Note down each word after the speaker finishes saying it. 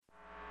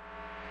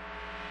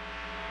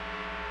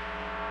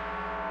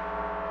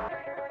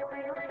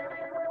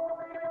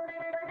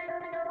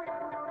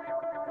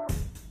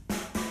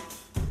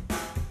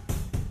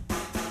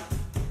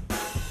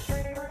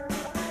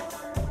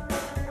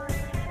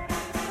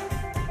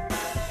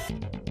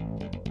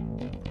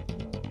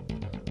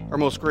Our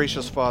most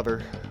gracious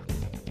Father,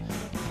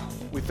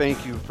 we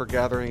thank you for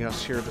gathering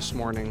us here this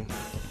morning.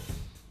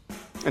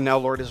 And now,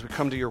 Lord, as we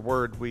come to your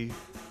word, we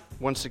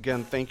once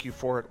again thank you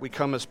for it. We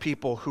come as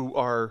people who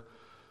are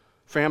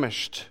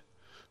famished,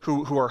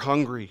 who are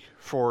hungry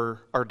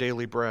for our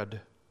daily bread.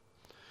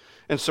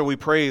 And so we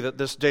pray that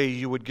this day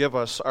you would give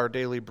us our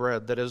daily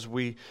bread, that as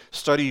we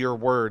study your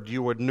word,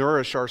 you would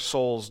nourish our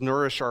souls,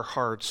 nourish our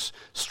hearts,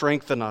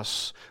 strengthen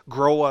us,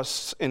 grow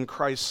us in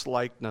Christ's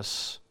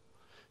likeness.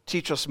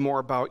 Teach us more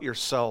about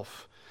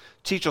yourself.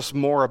 Teach us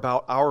more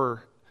about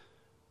our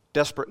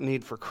desperate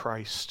need for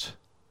Christ,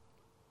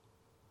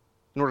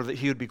 in order that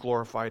he would be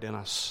glorified in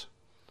us,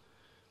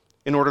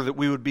 in order that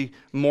we would be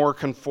more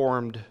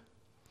conformed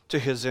to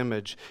his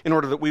image, in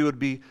order that we would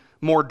be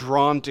more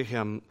drawn to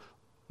him,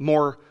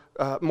 more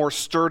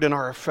stirred in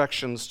our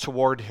affections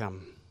toward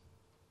him,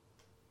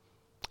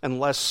 and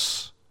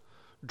less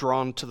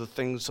drawn to the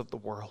things of the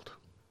world.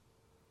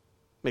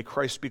 May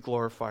Christ be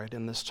glorified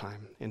in this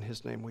time. In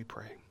his name we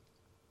pray.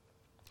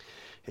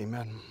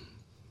 Amen.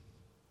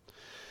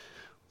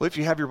 Well, if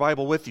you have your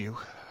Bible with you,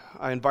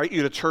 I invite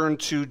you to turn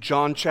to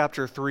John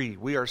chapter 3.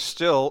 We are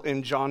still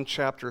in John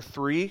chapter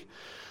 3.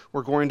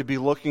 We're going to be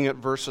looking at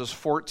verses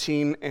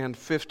 14 and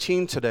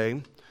 15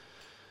 today.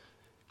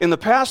 In the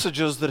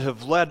passages that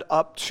have led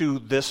up to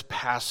this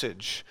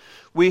passage,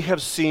 we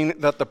have seen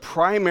that the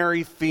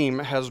primary theme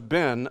has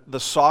been the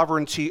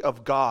sovereignty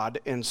of God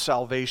in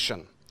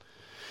salvation.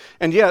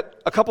 And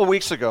yet, a couple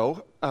weeks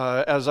ago,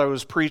 as I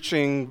was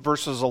preaching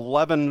verses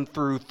 11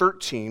 through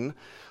 13,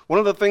 one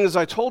of the things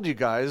I told you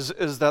guys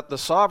is that the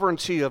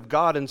sovereignty of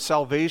God in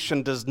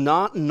salvation does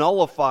not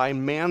nullify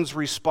man's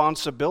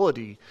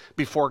responsibility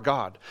before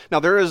God. Now,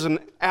 there is an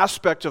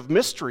aspect of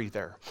mystery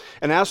there,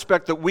 an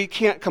aspect that we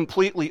can't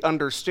completely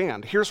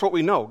understand. Here's what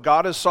we know.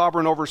 God is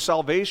sovereign over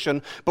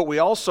salvation, but we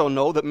also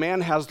know that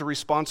man has the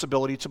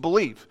responsibility to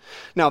believe.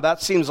 Now,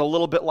 that seems a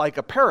little bit like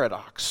a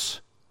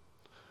paradox.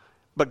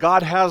 But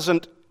God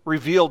hasn't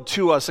revealed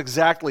to us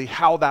exactly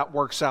how that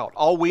works out.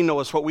 All we know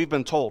is what we've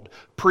been told.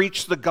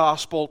 Preach the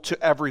gospel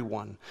to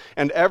everyone.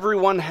 And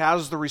everyone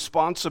has the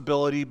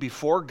responsibility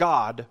before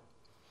God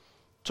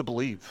to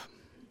believe.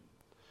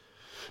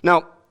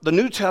 Now, the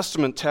New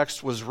Testament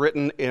text was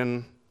written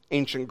in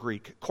ancient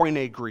Greek.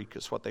 Koine Greek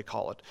is what they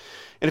call it.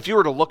 And if you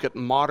were to look at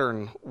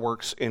modern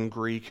works in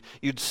Greek,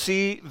 you'd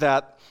see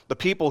that the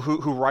people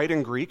who write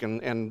in Greek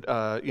and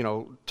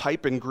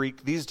type in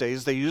Greek these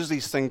days, they use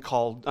these things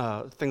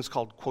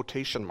called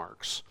quotation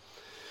marks.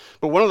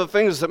 But one of the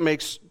things that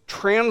makes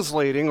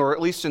translating, or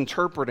at least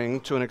interpreting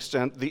to an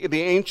extent,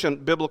 the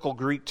ancient biblical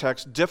Greek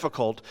text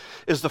difficult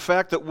is the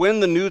fact that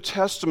when the New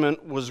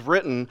Testament was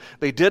written,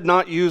 they did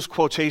not use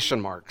quotation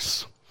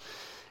marks.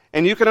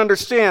 And you can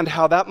understand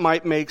how that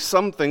might make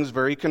some things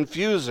very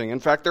confusing. In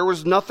fact, there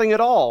was nothing at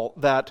all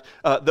that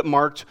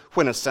marked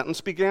when a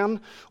sentence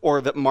began, or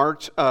that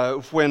marked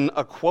when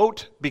a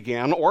quote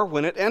began, or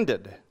when it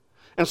ended.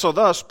 And so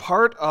thus,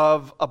 part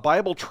of a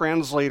Bible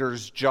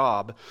translator's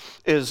job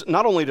is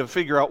not only to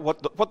figure out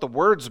what the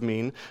words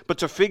mean, but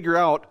to figure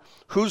out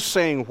who's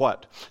saying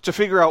what, to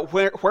figure out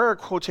where a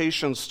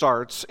quotation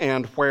starts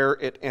and where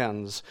it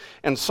ends.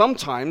 And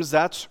sometimes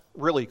that's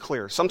really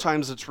clear.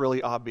 Sometimes it's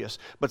really obvious,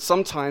 but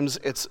sometimes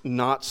it's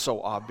not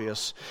so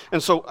obvious.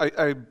 And so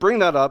I bring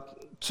that up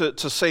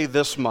to say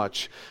this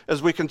much.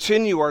 As we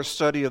continue our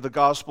study of the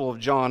Gospel of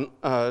John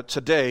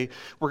today,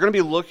 we're going to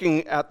be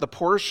looking at the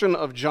portion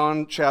of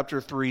John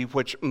chapter 3,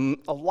 which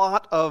a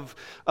lot of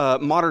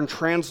modern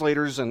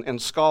translators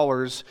and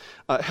scholars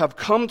have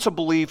come to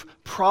believe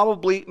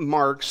probably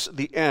marks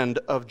the end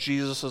of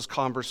Jesus'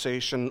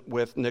 conversation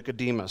with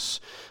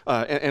Nicodemus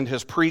and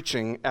his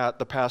preaching at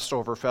the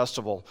Passover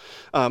festival.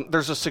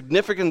 There's a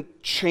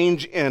significant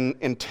change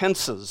in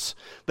tenses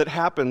that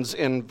happens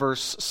in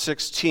verse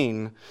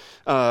 16,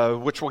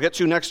 which we'll get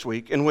to next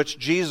week, in which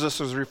Jesus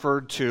is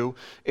referred to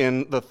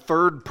in the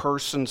third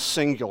person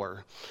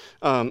singular.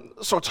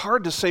 So it's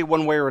hard to say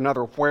one way or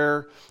another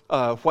where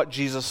what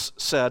Jesus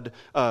said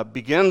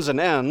begins and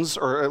ends,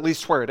 or at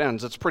least where it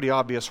ends. It's pretty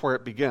obvious where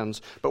it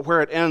begins, but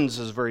where it ends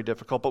is very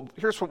difficult. But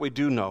here's what we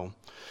do know.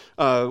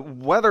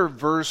 Whether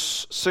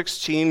verse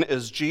 16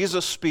 is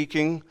Jesus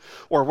speaking,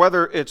 or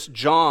whether it's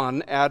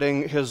John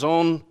adding his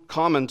own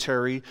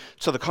commentary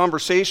to the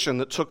conversation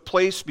that took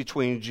place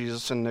between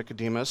Jesus and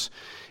Nicodemus,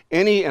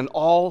 any and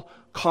all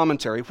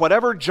commentary,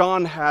 whatever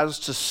John has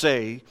to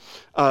say,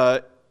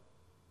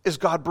 is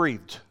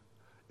God-breathed.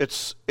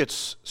 It's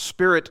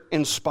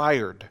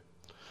Spirit-inspired.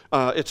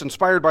 It's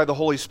inspired by the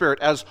Holy Spirit,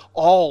 as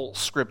all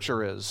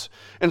Scripture is.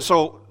 And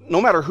so, no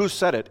matter who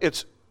said it,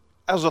 it's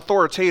as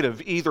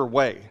authoritative either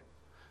way.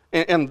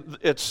 And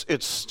it's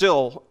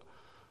still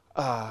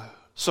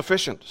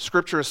sufficient.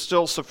 Scripture is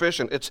still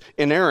sufficient. It's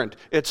inerrant.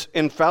 It's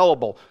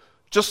infallible,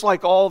 just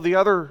like all the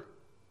other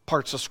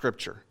parts of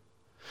Scripture.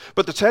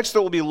 But the text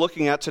that we'll be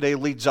looking at today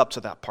leads up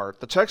to that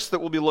part. The text that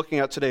we'll be looking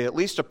at today at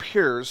least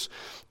appears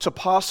to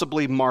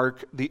possibly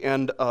mark the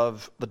end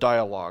of the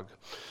dialogue.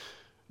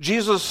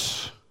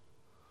 Jesus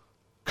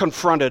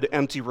confronted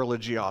empty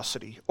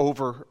religiosity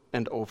over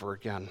and over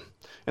again.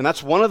 And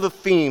that's one of the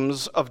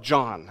themes of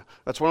John.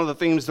 That's one of the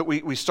themes that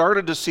we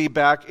started to see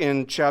back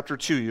in chapter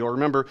 2. You'll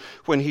remember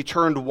when he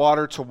turned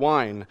water to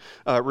wine.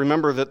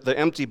 Remember that the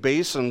empty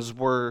basins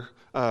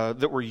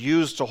that were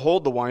used to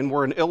hold the wine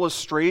were an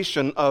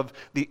illustration of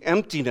the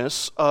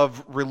emptiness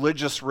of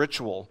religious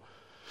ritual.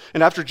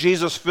 And after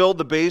Jesus filled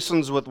the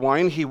basins with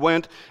wine, he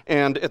went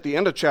and at the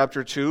end of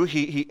chapter 2,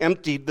 he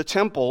emptied the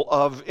temple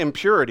of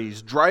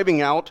impurities,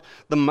 driving out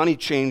the money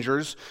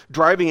changers,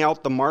 driving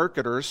out the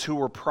marketers who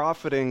were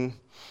profiting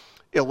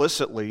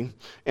illicitly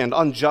and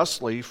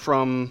unjustly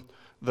from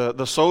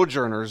the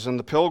sojourners and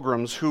the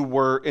pilgrims who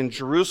were in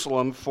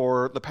Jerusalem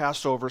for the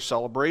Passover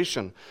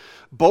celebration.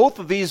 Both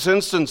of these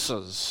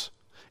instances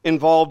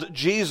involved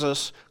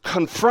Jesus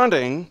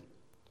confronting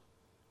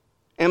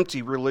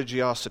empty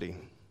religiosity.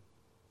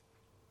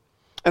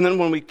 And then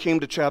when we came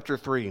to chapter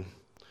 3,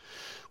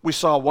 we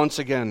saw once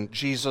again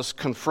Jesus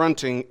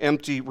confronting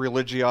empty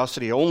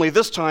religiosity. Only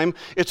this time,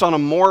 it's on a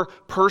more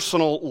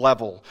personal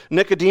level.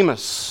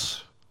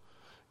 Nicodemus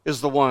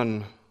is the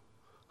one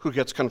who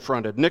gets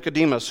confronted.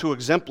 Nicodemus, who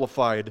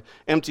exemplified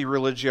empty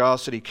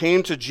religiosity,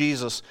 came to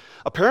Jesus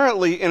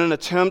apparently in an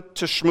attempt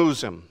to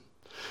schmooze him,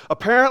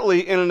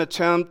 apparently in an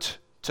attempt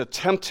to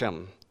tempt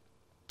him.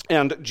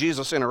 And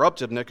Jesus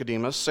interrupted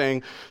Nicodemus,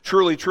 saying,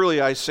 "Truly,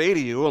 truly, I say to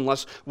you,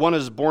 unless one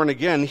is born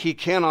again, he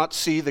cannot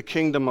see the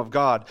kingdom of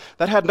God."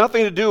 That had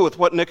nothing to do with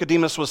what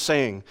Nicodemus was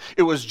saying.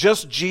 It was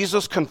just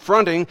Jesus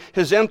confronting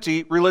his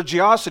empty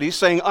religiosity,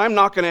 saying, "I'm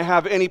not going to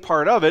have any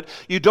part of it.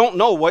 You don't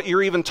know what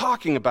you're even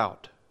talking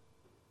about."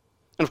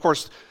 And of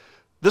course,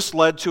 this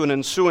led to an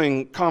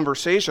ensuing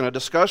conversation, a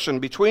discussion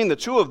between the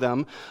two of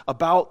them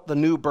about the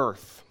new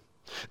birth.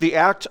 The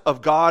act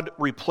of God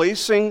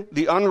replacing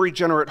the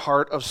unregenerate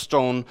heart of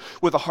stone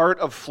with a heart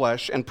of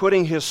flesh and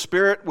putting his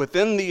spirit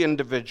within the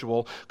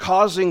individual,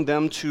 causing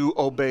them to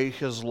obey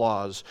his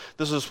laws.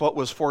 This is what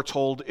was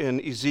foretold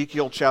in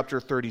Ezekiel chapter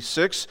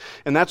 36,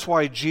 and that's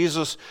why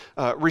Jesus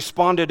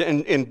responded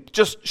in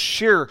just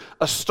sheer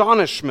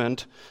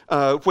astonishment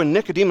when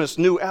Nicodemus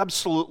knew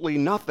absolutely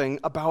nothing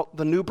about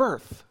the new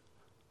birth.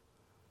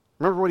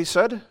 Remember what he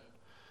said?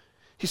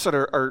 He said,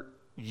 Are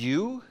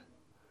you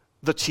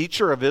the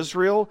teacher of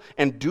Israel,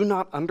 and do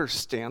not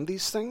understand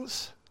these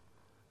things?"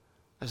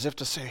 As if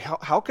to say,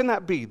 how can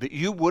that be that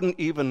you wouldn't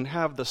even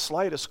have the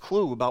slightest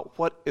clue about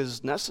what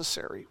is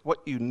necessary, what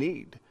you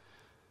need,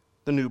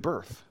 the new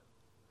birth?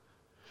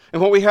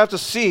 And what we have to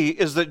see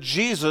is that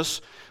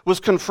Jesus was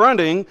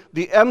confronting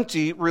the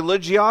empty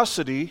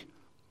religiosity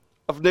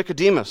of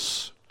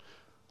Nicodemus,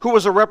 who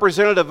was a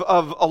representative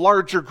of a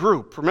larger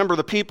group. Remember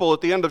the people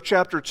at the end of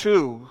chapter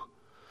 2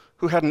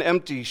 who had an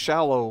empty,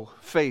 shallow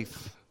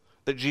faith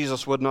that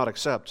Jesus would not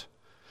accept.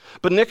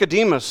 But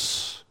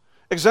Nicodemus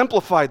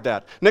exemplified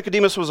that.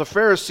 Nicodemus was a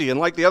Pharisee, and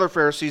like the other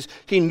Pharisees,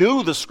 he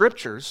knew the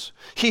Scriptures.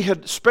 He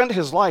had spent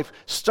his life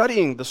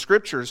studying the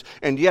Scriptures,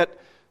 and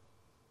yet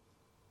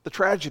the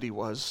tragedy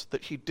was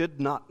that he did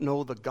not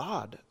know the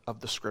God of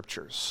the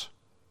Scriptures.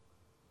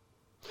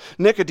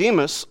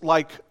 Nicodemus,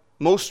 like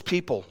most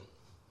people,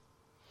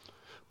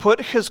 put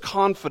his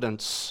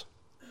confidence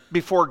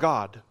before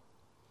God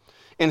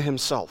in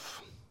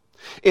himself,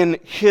 in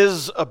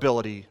his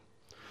ability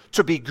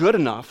to be good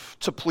enough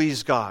to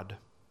please God.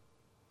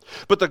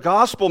 But the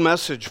gospel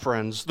message,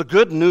 friends, the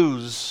good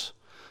news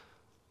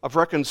of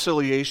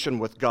reconciliation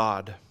with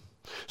God,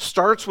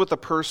 starts with a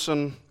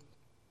person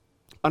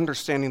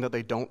understanding that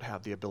they don't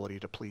have the ability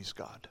to please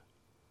God.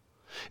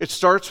 It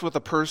starts with a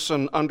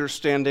person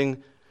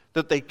understanding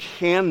that they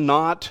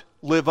cannot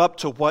live up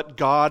to what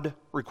God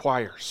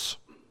requires.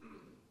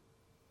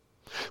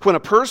 When a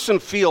person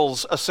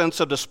feels a sense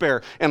of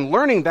despair, and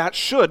learning that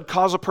should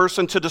cause a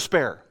person to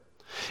despair.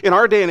 In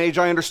our day and age,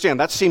 I understand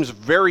that seems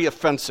very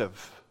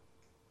offensive,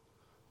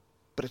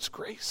 but it's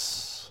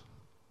grace.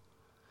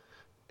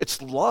 It's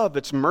love,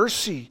 it's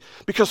mercy,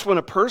 because when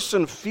a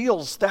person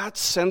feels that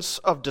sense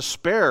of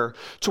despair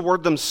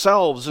toward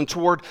themselves and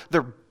toward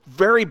their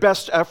very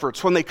best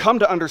efforts, when they come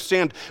to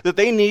understand that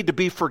they need to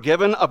be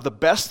forgiven of the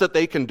best that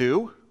they can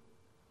do,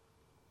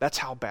 that's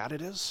how bad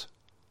it is.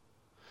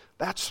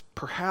 That's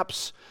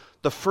perhaps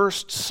the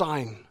first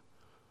sign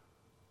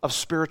of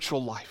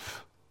spiritual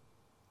life.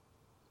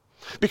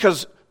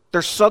 Because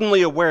they're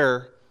suddenly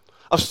aware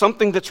of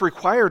something that's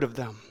required of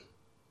them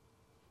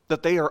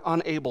that they are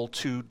unable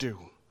to do,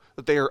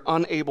 that they are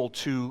unable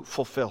to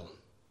fulfill.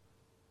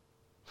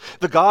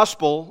 The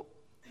gospel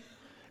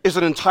is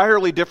an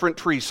entirely different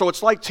tree. So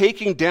it's like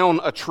taking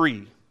down a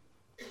tree.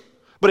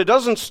 But it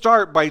doesn't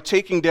start by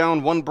taking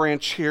down one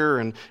branch here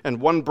and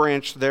one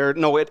branch there.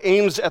 No, it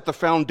aims at the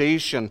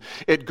foundation.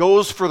 It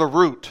goes for the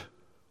root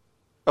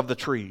of the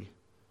tree.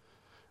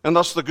 And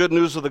thus the good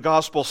news of the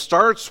gospel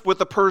starts with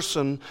a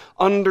person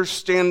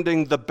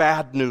understanding the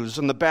bad news.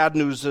 And the bad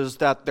news is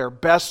that their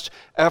best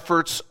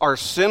efforts are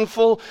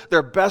sinful,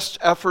 their best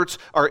efforts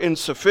are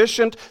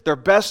insufficient, their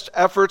best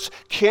efforts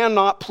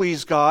cannot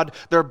please God,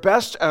 their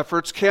best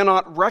efforts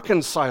cannot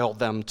reconcile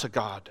them to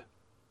God.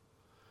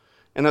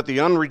 and that the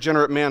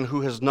unregenerate man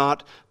who has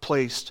not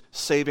placed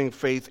saving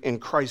faith in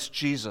Christ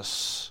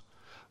Jesus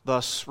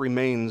thus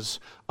remains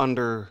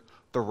under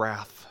the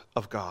wrath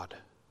of God.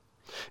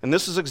 And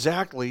this is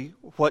exactly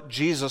what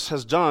Jesus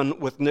has done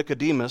with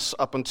Nicodemus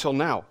up until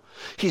now.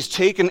 He's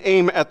taken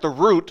aim at the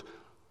root,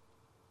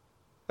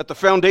 at the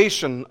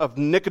foundation of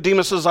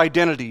Nicodemus's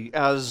identity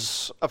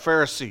as a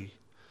Pharisee,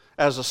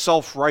 as a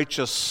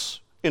self-righteous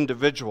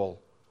individual.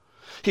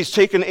 He's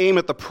taken aim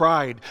at the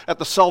pride, at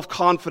the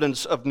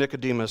self-confidence of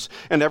Nicodemus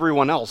and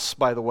everyone else,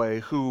 by the way,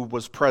 who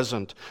was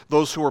present.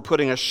 Those who were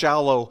putting a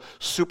shallow,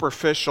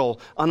 superficial,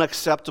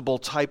 unacceptable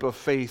type of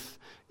faith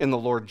in the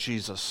Lord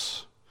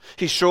Jesus.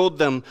 He showed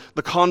them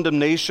the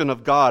condemnation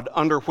of God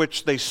under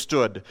which they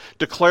stood,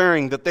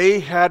 declaring that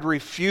they had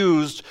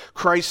refused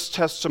Christ's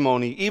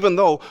testimony, even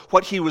though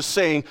what he was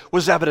saying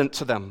was evident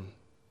to them.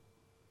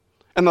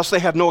 And thus they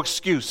had no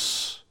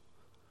excuse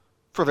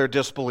for their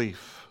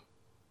disbelief.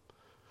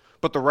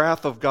 But the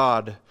wrath of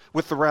God,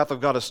 with the wrath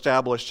of God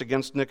established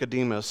against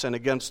Nicodemus and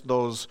against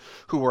those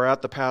who were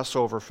at the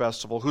Passover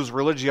festival, whose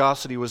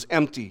religiosity was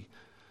empty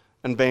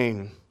and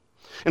vain,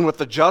 and with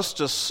the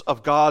justice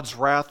of God's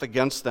wrath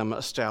against them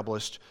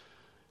established,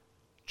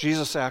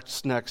 Jesus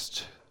acts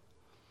next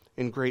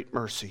in great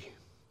mercy,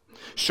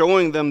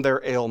 showing them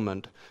their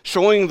ailment,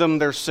 showing them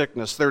their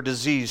sickness, their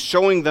disease,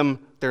 showing them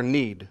their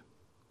need.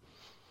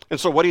 And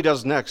so what he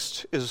does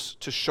next is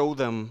to show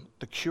them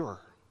the cure.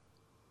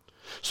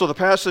 So the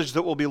passage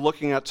that we'll be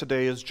looking at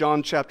today is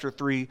John chapter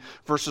 3,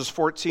 verses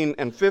 14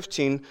 and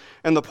 15.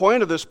 And the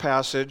point of this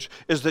passage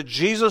is that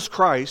Jesus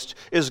Christ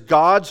is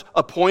God's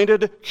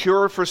appointed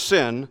cure for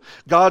sin,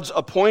 God's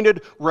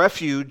appointed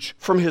refuge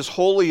from his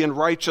holy and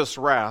righteous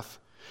wrath,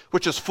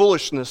 which is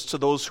foolishness to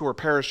those who are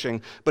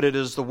perishing, but it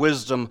is the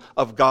wisdom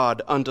of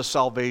God unto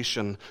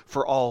salvation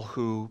for all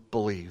who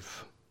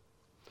believe.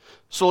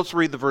 So let's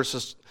read the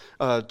verses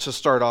to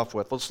start off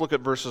with. Let's look at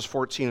verses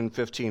 14 and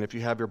 15 if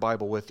you have your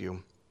Bible with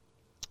you.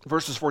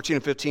 Verses 14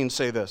 and 15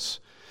 say this.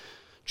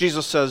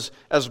 Jesus says,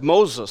 "As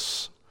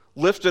Moses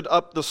lifted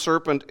up the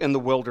serpent in the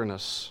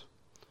wilderness,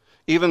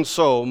 even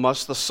so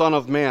must the Son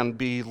of Man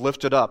be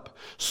lifted up,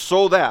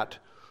 so that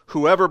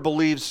whoever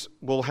believes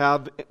will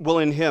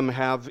in him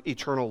have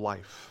eternal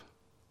life."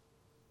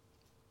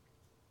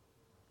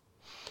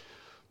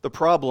 The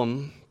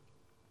problem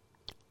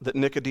that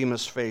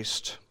Nicodemus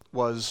faced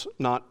was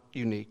not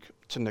unique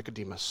to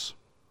Nicodemus.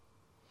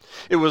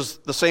 It was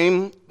the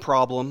same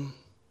problem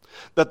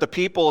that the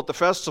people at the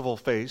festival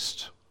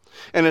faced,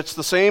 and it's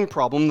the same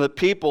problem that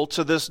people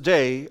to this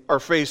day are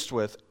faced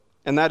with,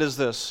 and that is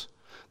this,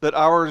 that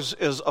ours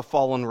is a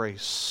fallen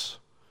race.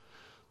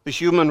 The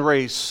human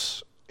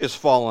race is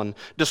fallen,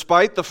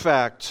 despite the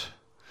fact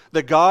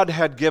that God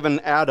had given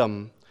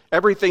Adam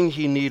everything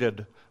he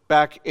needed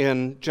back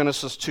in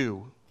Genesis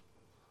 2,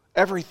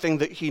 everything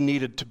that he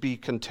needed to be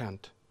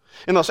content.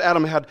 And thus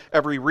Adam had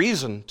every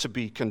reason to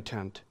be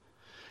content.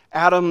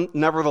 Adam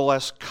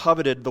nevertheless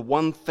coveted the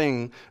one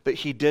thing that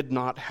he did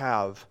not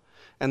have,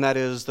 and that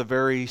is the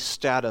very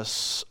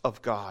status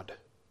of God.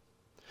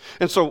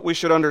 And so we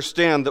should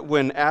understand that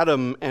when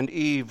Adam and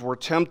Eve were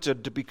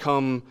tempted to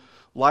become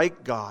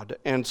like God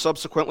and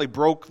subsequently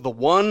broke the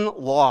one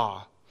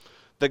law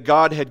that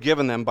God had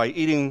given them by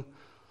eating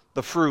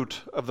the fruit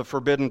of the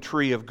forbidden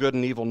tree of good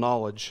and evil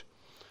knowledge,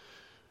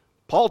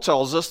 Paul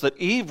tells us that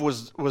Eve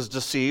was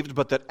deceived,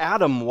 but that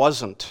Adam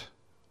wasn't.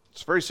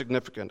 It's very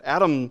significant.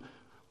 Adam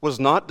was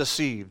not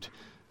deceived.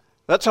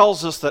 That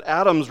tells us that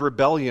Adam's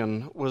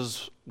rebellion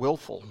was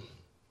willful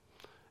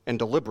and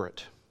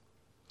deliberate.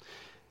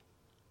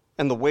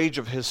 And the wage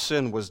of his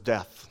sin was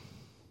death.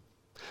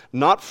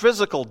 Not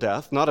physical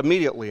death, not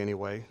immediately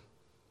anyway,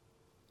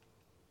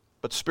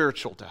 but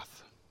spiritual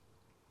death.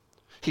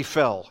 He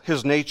fell.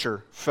 His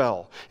nature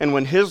fell. And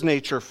when his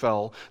nature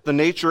fell, the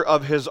nature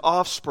of his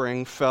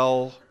offspring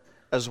fell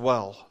as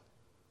well.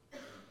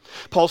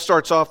 Paul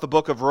starts off the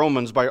book of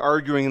Romans by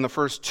arguing in the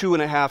first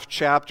 2.5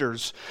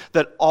 chapters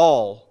that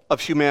all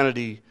of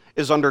humanity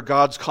is under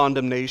God's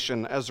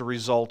condemnation as a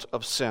result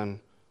of sin.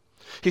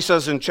 He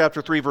says in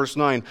chapter 3, verse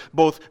 9,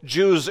 both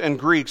Jews and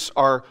Greeks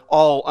are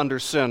all under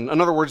sin. In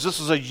other words, this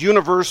is a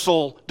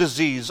universal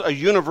disease, a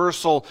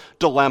universal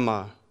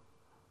dilemma.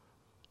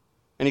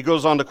 And he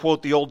goes on to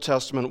quote the Old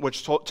Testament,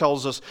 which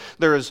tells us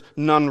there is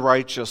none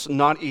righteous,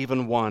 not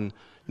even one.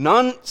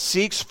 None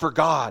seeks for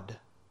God.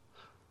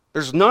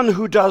 There's none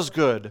who does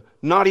good,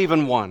 not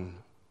even one.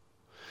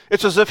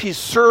 It's as if he's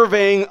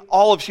surveying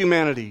all of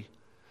humanity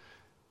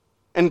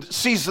and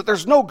sees that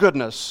there's no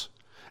goodness.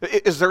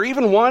 Is there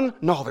even one?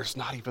 No, there's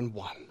not even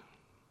one.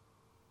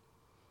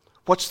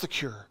 What's the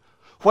cure?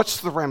 What's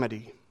the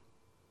remedy?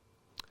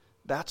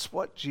 That's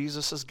what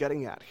Jesus is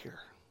getting at here.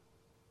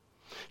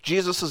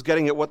 Jesus is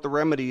getting at what the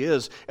remedy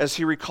is as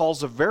he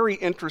recalls a very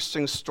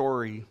interesting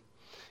story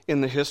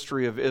in the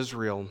history of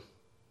Israel.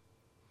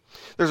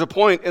 There's a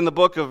point in the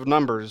book of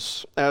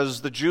Numbers,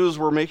 as the Jews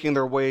were making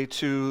their way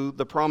to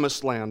the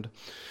Promised Land,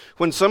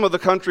 when some of the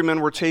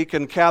countrymen were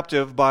taken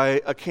captive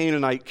by a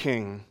Canaanite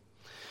king.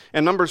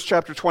 And Numbers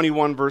chapter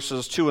 21,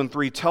 verses 2 and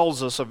 3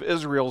 tells us of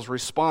Israel's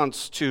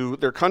response to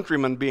their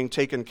countrymen being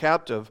taken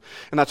captive,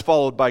 and that's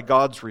followed by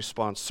God's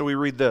response. So we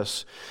read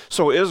this.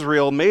 So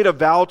Israel made a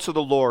vow to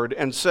the Lord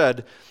and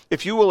said,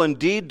 "If you will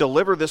indeed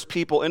deliver this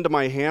people into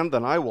my hand,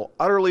 then I will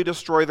utterly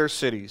destroy their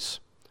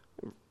cities."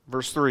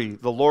 Verse 3,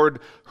 the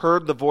Lord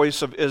heard the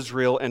voice of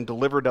Israel and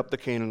delivered up the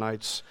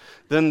Canaanites.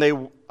 Then they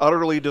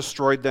utterly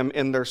destroyed them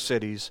in their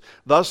cities.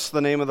 Thus the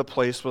name of the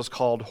place was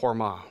called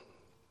Hormah.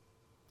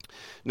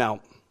 Now,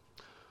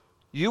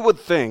 you would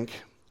think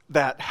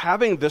that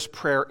having this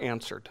prayer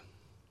answered,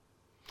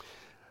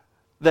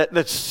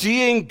 that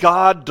seeing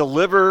God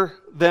deliver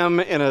them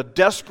in a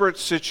desperate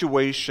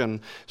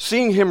situation,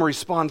 seeing Him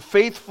respond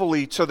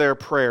faithfully to their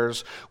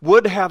prayers,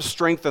 would have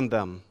strengthened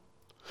them,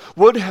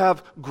 would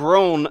have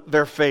grown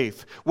their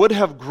faith, would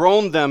have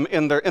grown them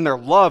in their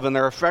love and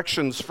their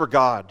affections for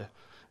God.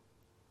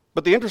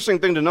 But the interesting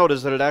thing to note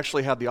is that it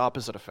actually had the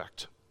opposite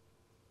effect.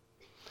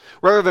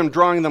 Rather than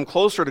drawing them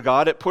closer to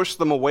God, it pushed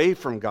them away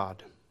from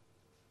God.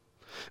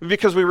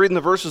 Because we read in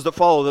the verses that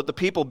follow that the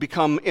people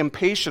become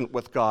impatient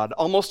with God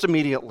almost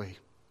immediately.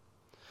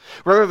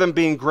 Rather than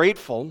being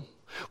grateful,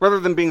 rather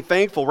than being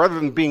thankful, rather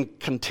than being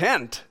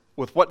content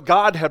with what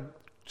God had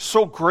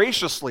so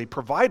graciously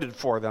provided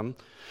for them,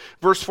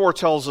 verse 4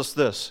 tells us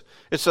this.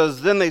 It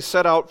says, "Then they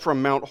set out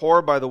from Mount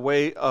Hor by the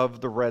way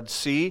of the Red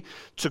Sea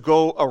to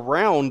go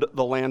around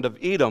the land of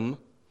Edom,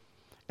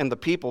 and the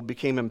people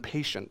became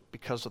impatient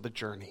because of the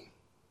journey."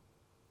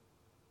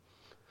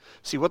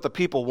 See, what the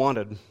people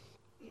wanted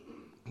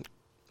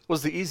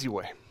was the easy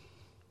way.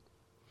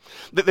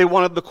 They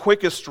wanted the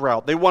quickest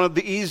route. They wanted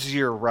the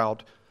easier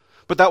route.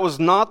 But that was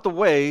not the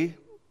way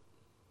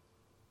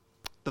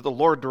that the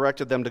Lord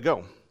directed them to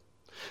go.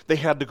 They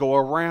had to go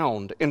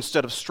around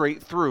instead of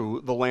straight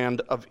through the land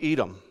of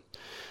Edom.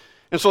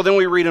 And so then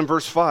we read in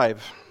verse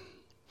 5,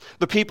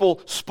 the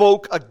people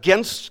spoke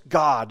against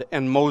God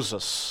and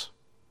Moses.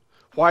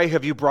 "Why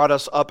have you brought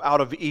us up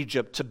out of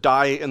Egypt to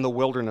die in the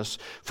wilderness?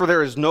 For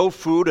there is no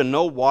food and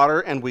no water,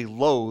 and we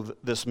loathe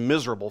this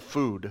miserable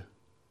food."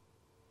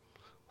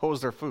 What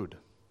was their food?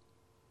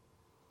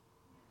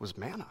 It was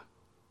manna.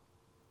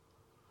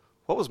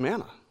 What was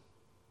manna?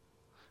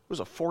 It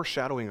was a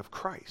foreshadowing of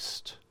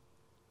Christ.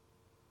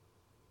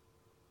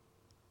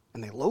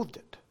 And they loathed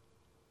it.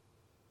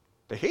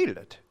 They hated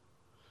it.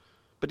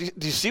 But do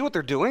you see what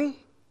they're doing?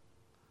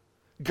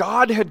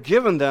 God had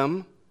given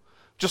them,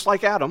 just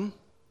like Adam,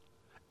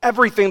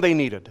 everything they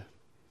needed.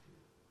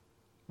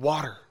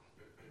 Water,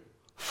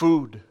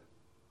 food,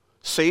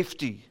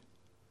 safety.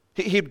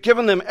 He'd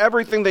given them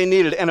everything they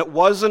needed, and it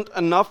wasn't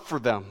enough for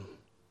them.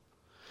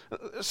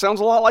 It sounds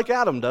a lot like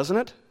Adam, doesn't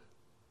it?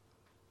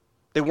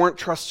 They weren't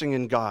trusting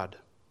in God.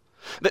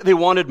 They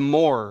wanted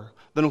more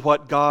than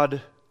what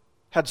God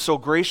had so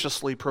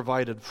graciously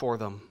provided for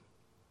them.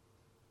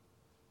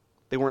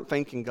 They weren't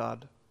thanking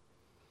God.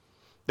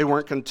 They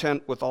weren't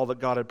content with all that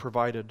God had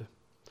provided,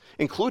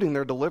 including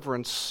their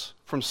deliverance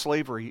from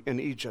slavery in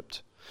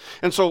Egypt.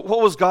 And so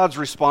what was God's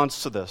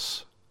response to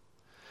this?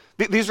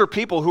 These are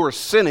people who are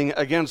sinning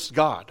against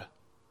God.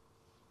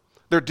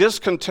 They're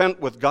discontent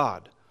with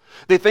God.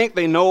 They think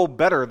they know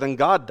better than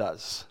God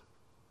does.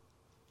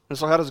 And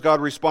so how does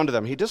God respond to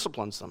them? He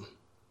disciplines them.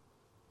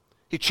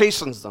 He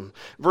chastens them.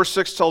 Verse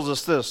 6 tells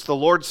us this: "The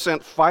Lord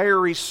sent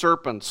fiery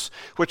serpents,"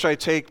 which I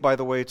take, by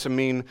the way, to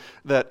mean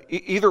that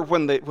either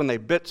when they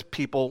bit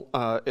people,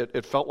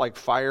 it felt like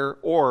fire,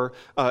 or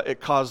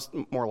it caused,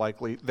 more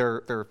likely,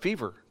 their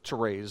fever to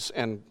raise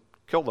and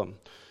kill them.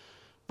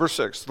 Verse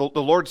 6, the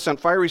Lord sent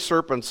fiery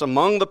serpents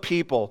among the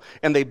people,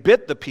 and they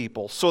bit the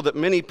people, so that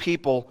many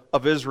people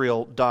of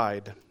Israel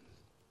died.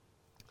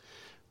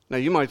 Now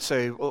you might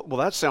say, well,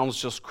 that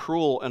sounds just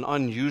cruel and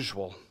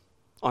unusual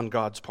on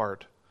God's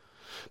part.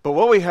 But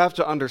what we have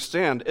to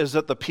understand is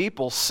that the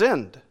people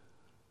sinned.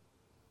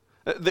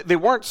 They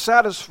weren't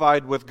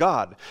satisfied with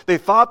God. They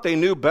thought they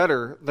knew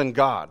better than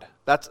God.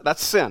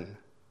 That's sin.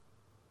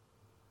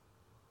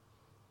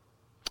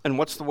 And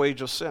what's the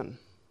wage of sin?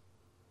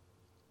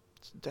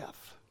 It's death.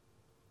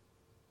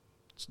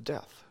 It's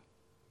death.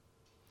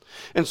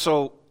 And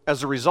so,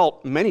 as a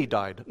result, many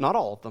died. Not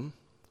all of them,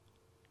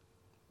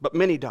 but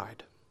many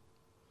died.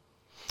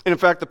 And in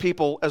fact, the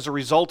people, as a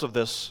result of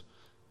this,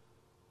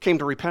 came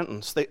to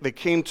repentance. They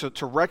came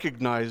to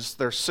recognize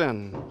their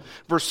sin.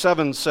 Verse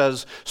 7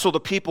 says, "So the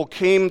people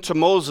came to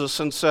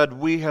Moses and said,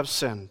 'We have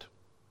sinned.'"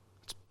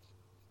 It's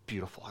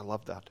beautiful. I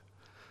love that.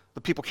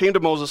 The people came to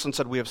Moses and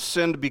said, "We have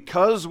sinned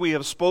because we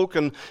have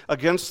spoken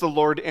against the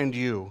Lord and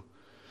you.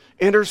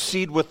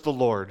 Intercede with the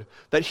Lord,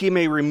 that he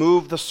may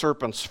remove the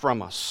serpents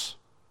from us."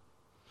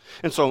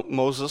 And so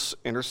Moses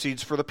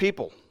intercedes for the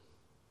people.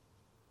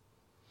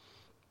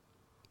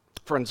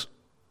 Friends,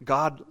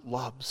 God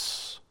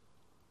loves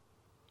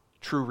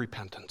true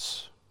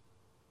repentance.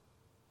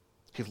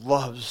 He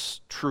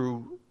loves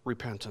true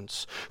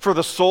repentance. For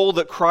the soul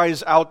that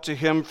cries out to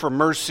him for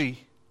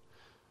mercy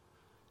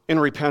in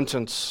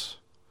repentance,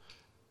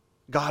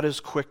 God is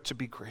quick to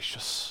be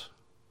gracious.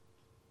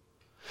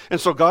 And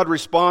so God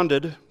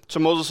responded to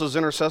Moses'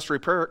 intercessory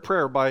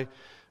prayer by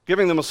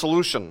giving them a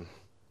solution.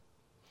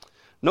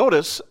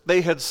 Notice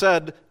they had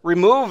said,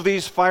 remove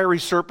these fiery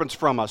serpents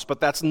from us, but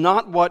that's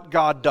not what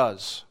God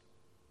does.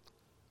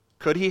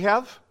 Could he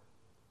have?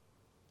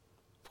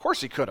 Of course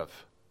he could have.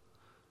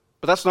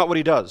 But that's not what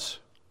he does.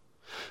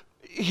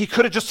 He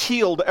could have just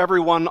healed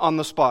everyone on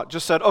the spot.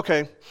 Just said,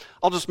 okay,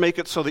 I'll just make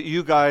it so that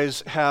you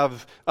guys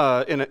have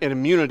an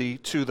immunity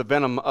to the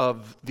venom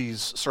of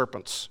these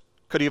serpents.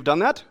 Could he have done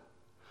that?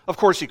 Of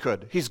course he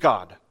could. He's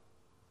God.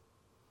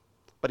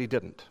 But he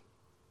didn't.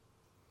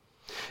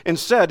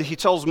 Instead, he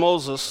tells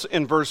Moses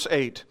in verse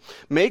 8,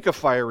 make a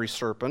fiery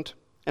serpent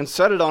and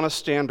set it on a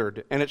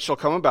standard, and it shall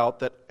come about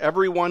that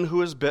everyone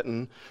who is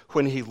bitten,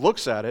 when he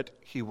looks at it,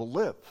 he will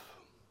live.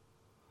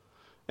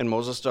 And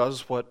Moses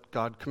does what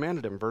God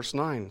commanded him. Verse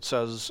 9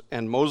 says,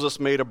 and Moses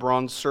made a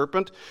bronze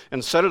serpent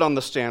and set it on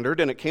the standard,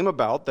 and it came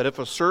about that if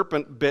a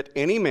serpent bit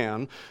any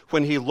man,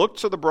 when he looked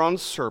to the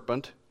bronze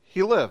serpent,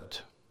 he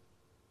lived.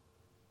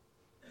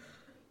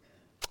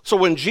 So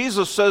when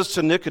Jesus says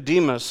to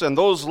Nicodemus and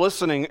those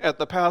listening at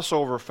the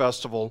Passover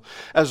festival,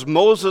 as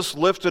Moses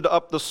lifted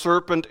up the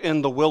serpent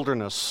in the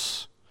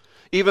wilderness,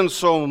 even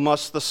so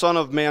must the Son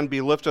of Man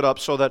be lifted up,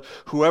 so that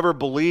whoever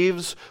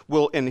believes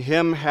will in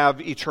him have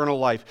eternal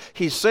life.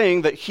 He's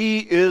saying that he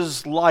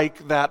is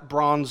like that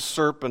bronze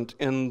serpent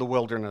in the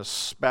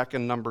wilderness, back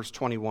in Numbers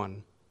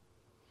 21.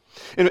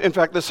 In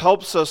fact, this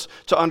helps us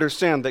to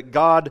understand that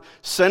God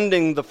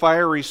sending the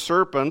fiery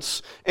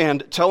serpents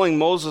and telling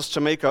Moses to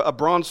make a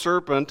bronze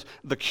serpent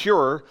the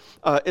cure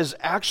is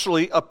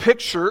actually a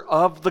picture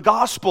of the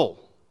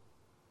gospel,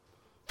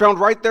 found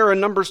right there in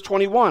Numbers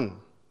 21.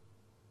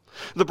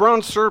 The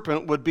bronze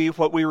serpent would be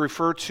what we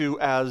refer to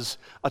as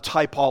a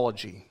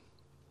typology.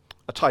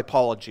 A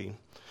typology.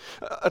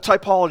 A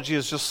typology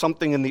is just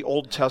something in the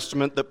Old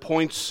Testament that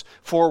points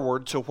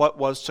forward to what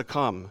was to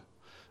come.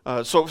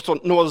 So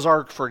Noah's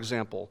Ark, for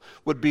example,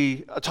 would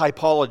be a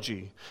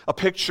typology, a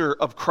picture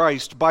of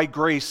Christ by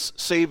grace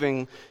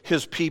saving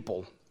his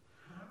people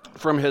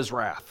from his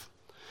wrath.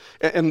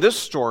 And this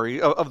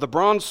story of the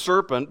bronze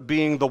serpent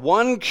being the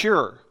one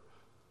cure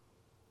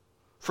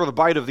for the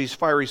bite of these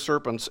fiery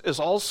serpents is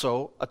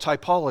also a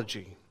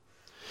typology.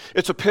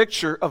 It's a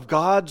picture of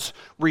God's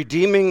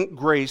redeeming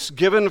grace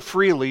given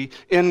freely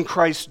in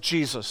Christ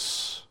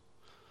Jesus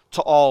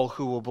to all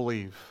who will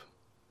believe.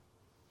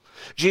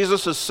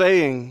 Jesus is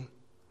saying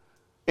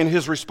in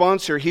his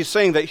response here, he's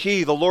saying that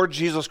he, the Lord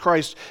Jesus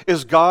Christ,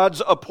 is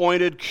God's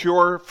appointed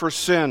cure for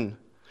sin.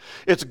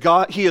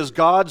 He is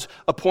God's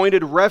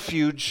appointed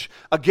refuge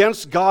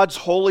against God's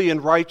holy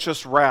and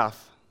righteous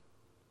wrath.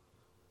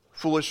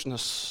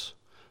 Foolishness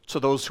to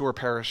those who are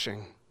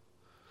perishing,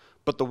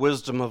 but the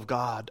wisdom of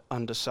God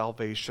unto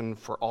salvation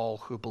for all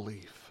who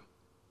believe.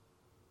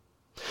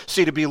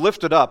 See, to be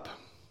lifted up,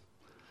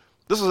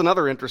 this is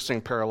another interesting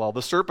parallel.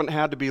 The serpent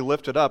had to be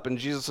lifted up, and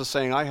Jesus is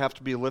saying, I have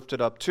to be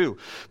lifted up too.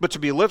 But to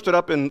be lifted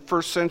up in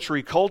first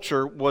century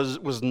culture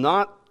was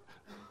not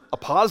a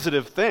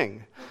positive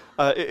thing.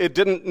 It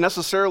didn't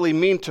necessarily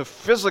mean to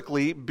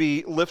physically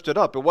be lifted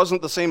up. It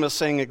wasn't the same as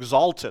saying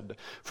exalted,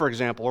 for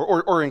example,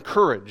 or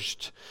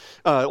encouraged.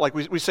 Like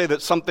we say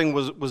that something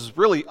was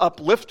really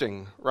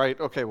uplifting, right?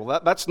 Okay, well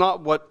that's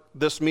not what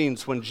this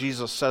means when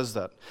Jesus says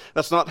that.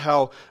 That's not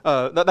how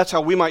that's how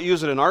we might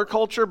use it in our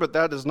culture, but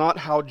that is not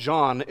how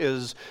John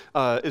is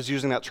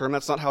using that term.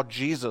 That's not how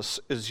Jesus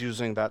is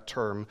using that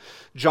term.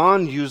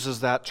 John uses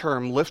that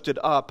term, lifted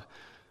up,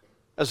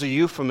 as a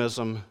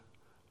euphemism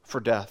for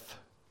death.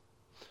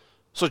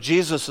 So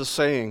Jesus is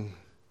saying,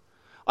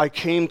 I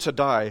came to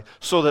die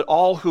so that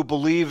all who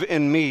believe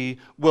in me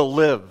will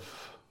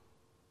live.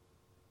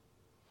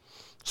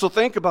 So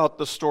think about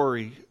the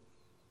story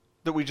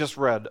that we just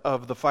read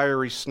of the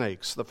fiery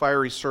snakes, the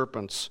fiery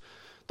serpents,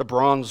 the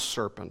bronze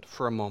serpent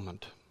for a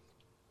moment.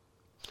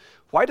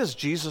 Why does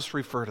Jesus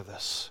refer to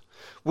this?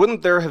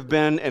 Wouldn't there have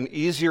been an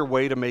easier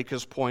way to make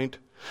his point?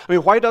 I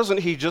mean, why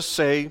doesn't he just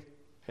say,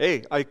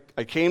 hey,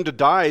 I came to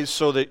die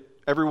so that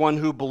everyone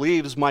who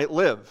believes might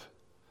live?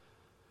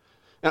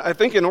 And I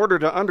think in order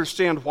to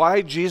understand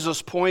why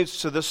Jesus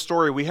points to this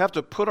story, we have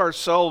to put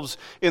ourselves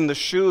in the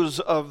shoes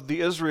of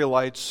the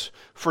Israelites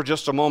for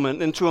just a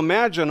moment and to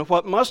imagine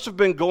what must have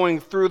been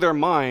going through their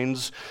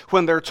minds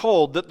when they're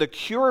told that the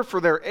cure for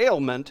their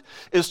ailment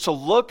is to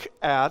look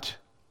at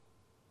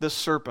this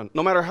serpent.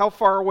 No matter how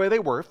far away they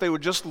were, if they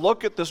would just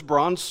look at this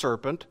bronze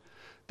serpent,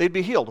 they'd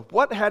be healed.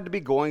 What had to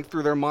be going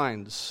through their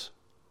minds?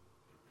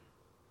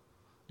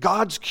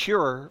 God's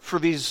cure for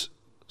these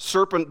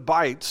serpent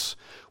bites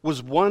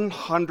was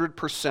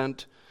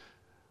 100%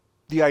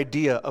 the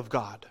idea of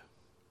God,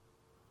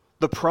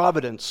 the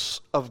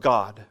providence of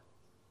God.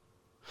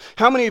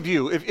 How many of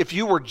you, if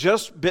you were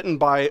just bitten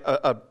by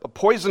a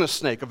poisonous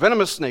snake, a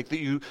venomous snake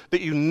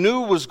that you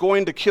knew was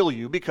going to kill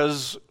you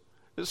because,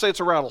 say it's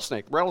a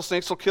rattlesnake.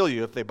 Rattlesnakes will kill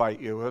you if they bite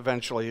you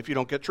eventually, if you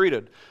don't get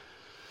treated.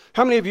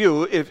 How many of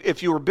you,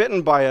 if you were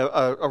bitten by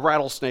a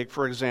rattlesnake,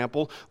 for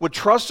example, would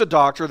trust a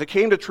doctor that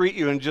came to treat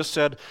you and just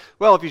said,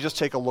 well, if you just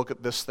take a look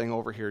at this thing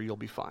over here, you'll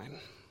be fine?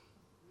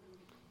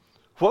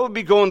 what would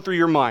be going through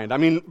your mind? I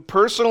mean,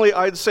 personally,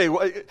 I'd say,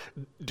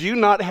 do you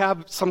not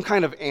have some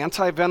kind of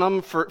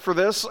anti-venom for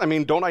this? I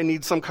mean, don't I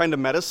need some kind of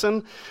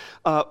medicine?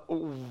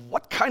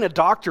 What kind of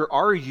doctor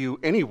are you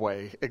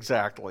anyway,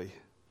 exactly?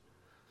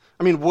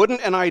 I mean,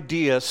 wouldn't an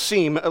idea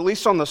seem, at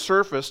least on the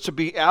surface, to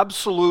be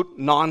absolute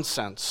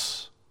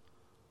nonsense?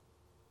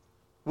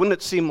 Wouldn't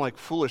it seem like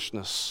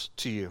foolishness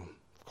to you?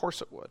 Of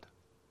course it would.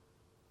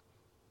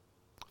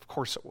 Of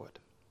course it would.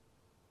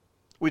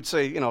 We'd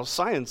say,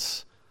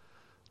 science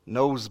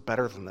knows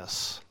better than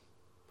this.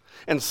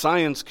 And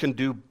science can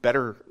do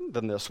better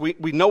than this. We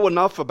know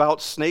enough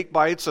about snake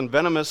bites and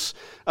venomous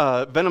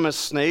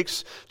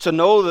snakes to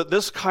know that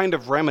this kind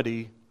of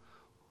remedy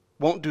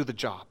won't do the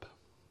job.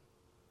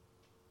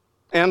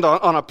 And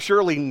on a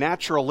purely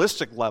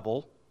naturalistic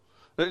level,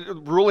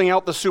 ruling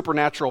out the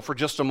supernatural for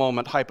just a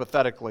moment,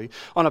 hypothetically,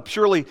 on a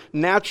purely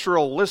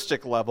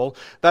naturalistic level,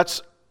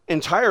 that's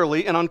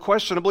entirely and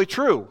unquestionably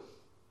true.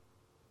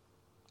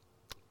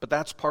 But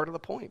that's part of the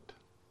point.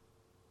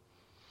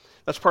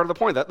 That's part of the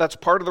point. That's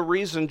part of the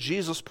reason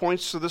Jesus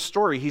points to this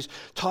story. He's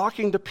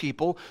talking to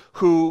people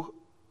who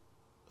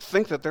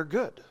think that they're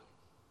good,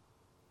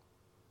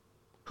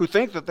 who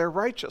think that they're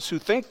righteous, who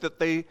think that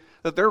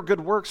their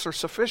good works are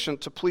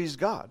sufficient to please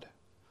God.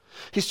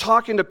 He's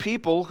talking to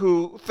people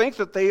who think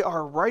that they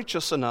are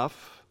righteous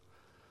enough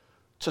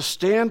to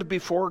stand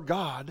before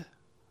God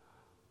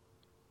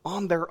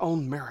on their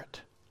own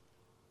merit.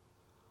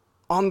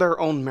 On their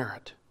own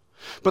merit.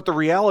 But the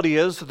reality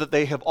is that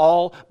they have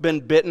all been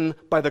bitten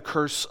by the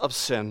curse of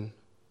sin.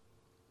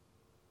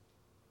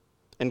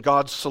 And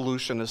God's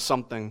solution is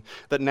something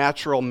that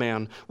natural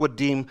man would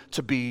deem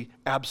to be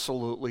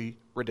absolutely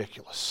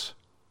ridiculous,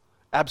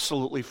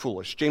 absolutely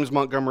foolish. James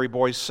Montgomery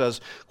Boyce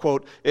says,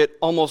 quote, "It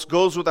almost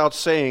goes without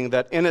saying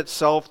that in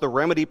itself the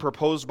remedy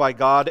proposed by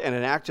God and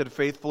enacted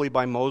faithfully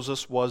by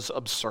Moses was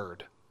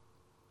absurd."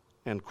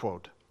 End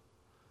quote.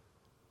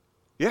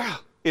 Yeah,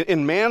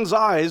 in man's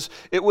eyes,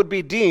 it would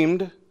be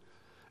deemed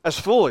as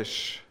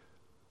foolish.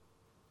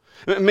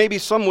 Maybe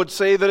some would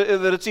say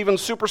that it's even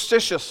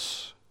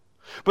superstitious.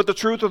 But the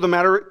truth of the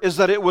matter is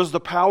that it was the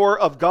power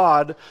of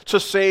God to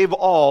save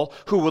all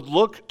who would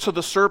look to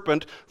the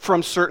serpent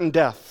from certain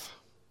death.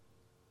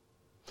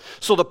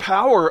 So the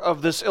power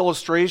of this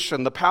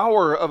illustration, the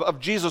power of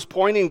Jesus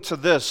pointing to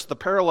this, the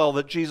parallel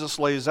that Jesus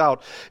lays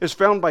out, is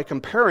found by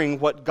comparing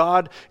what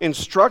God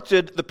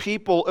instructed the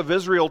people of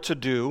Israel to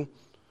do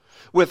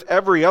with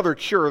every other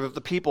cure that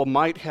the people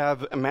might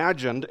have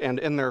imagined and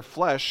in their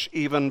flesh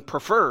even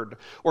preferred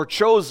or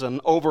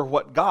chosen over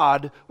what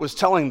God was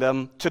telling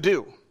them to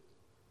do.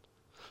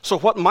 So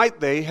what might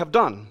they have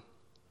done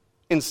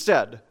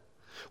instead?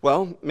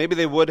 Well, maybe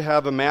they would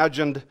have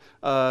imagined,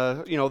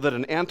 that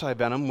an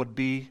antivenom would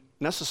be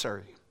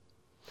necessary.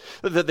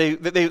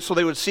 So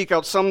they would seek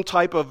out some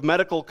type of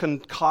medical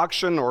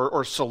concoction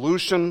or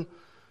solution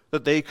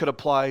that they could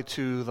apply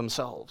to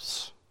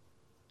themselves.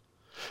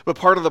 But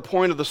part of the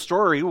point of the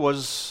story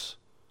was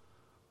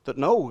that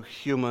no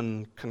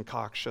human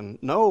concoction,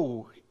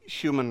 no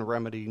human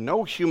remedy,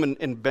 no human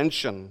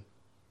invention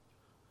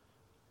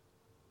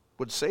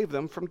would save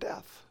them from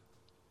death.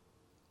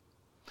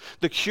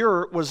 The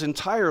cure was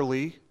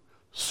entirely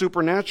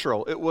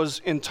supernatural. It was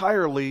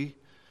entirely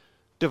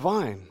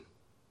divine.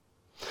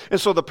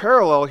 And so the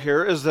parallel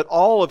here is that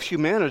all of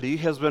humanity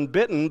has been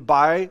bitten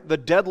by the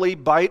deadly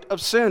bite of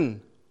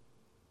sin.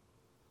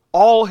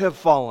 All have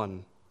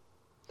fallen.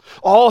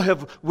 All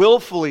have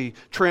willfully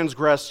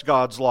transgressed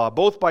God's law,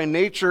 both by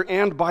nature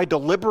and by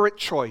deliberate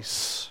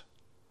choice.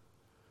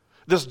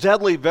 This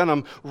deadly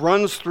venom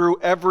runs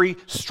through every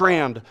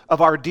strand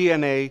of our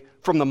DNA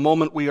from the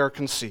moment we are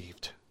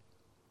conceived.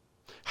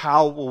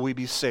 How will we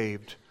be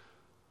saved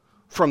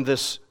from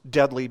this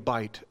deadly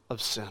bite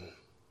of sin?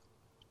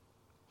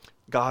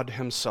 God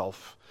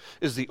Himself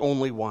is the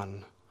only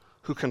one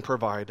who can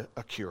provide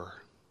a cure.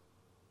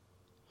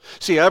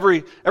 See,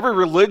 every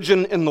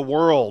religion in the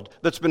world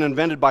that's been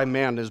invented by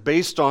man is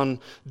based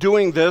on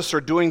doing this or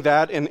doing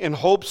that in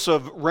hopes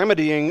of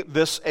remedying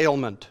this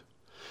ailment,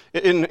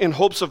 in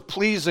hopes of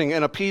pleasing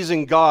and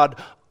appeasing God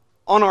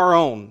on our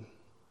own,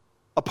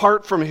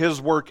 apart from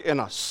His work in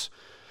us.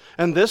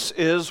 And this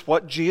is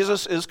what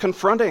Jesus is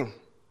confronting.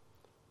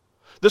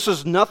 This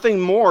is nothing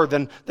more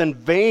than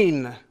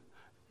vain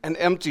and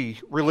empty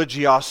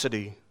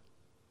religiosity.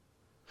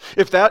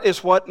 If that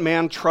is what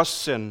man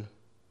trusts in,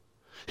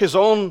 his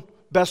own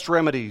best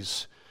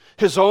remedies,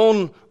 his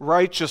own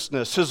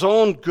righteousness, his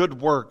own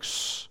good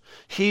works,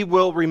 he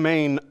will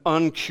remain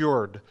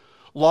uncured,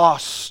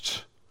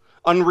 lost,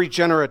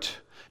 unregenerate,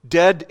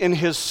 dead in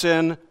his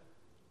sin,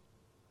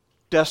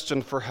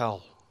 destined for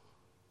hell.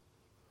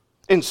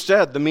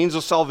 Instead, the means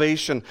of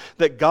salvation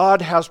that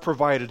God has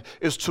provided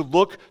is to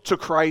look to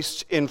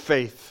Christ in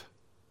faith,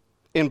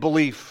 in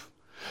belief,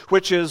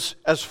 which is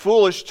as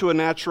foolish to a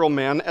natural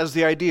man as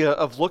the idea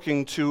of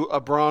looking to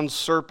a bronze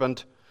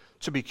serpent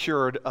to be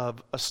cured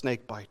of a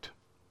snake bite.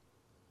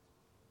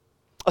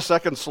 A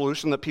second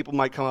solution that people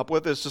might come up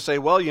with is to say,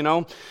 well,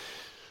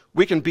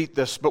 we can beat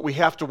this, but we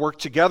have to work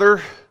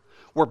together.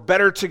 we're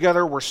better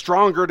together, we're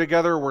stronger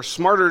together, we're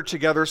smarter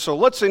together, so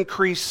let's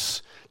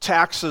increase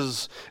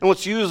taxes and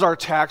let's use our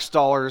tax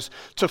dollars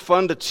to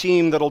fund a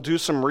team that'll do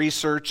some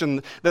research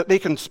and that they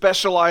can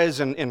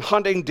specialize in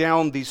hunting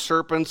down these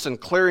serpents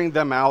and clearing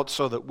them out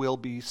so that we'll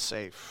be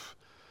safe.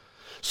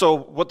 So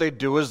what they'd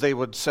do is they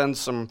would send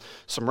some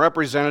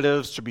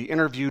representatives to be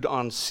interviewed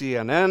on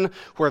CNN,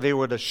 where they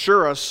would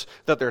assure us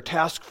that their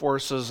task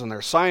forces and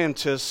their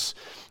scientists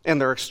and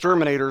their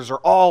exterminators are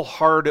all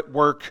hard at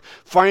work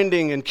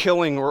finding and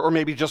killing, or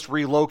maybe just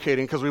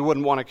relocating, because we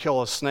wouldn't want to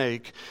kill a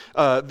snake,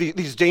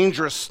 these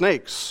dangerous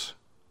snakes.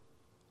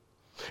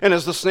 And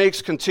as the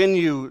snakes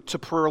continue to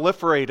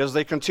proliferate, as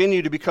they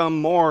continue to become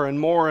more and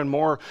more and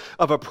more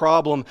of a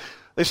problem,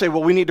 they say,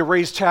 well, we need to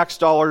raise tax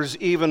dollars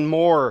even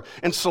more.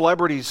 And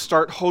celebrities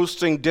start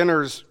hosting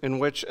dinners in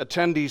which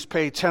attendees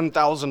pay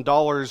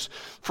 $10,000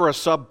 for a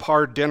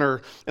subpar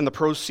dinner, and the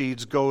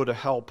proceeds go to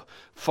help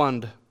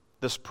fund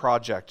this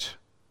project.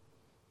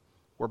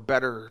 We're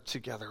better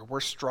together.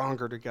 We're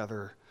stronger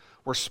together.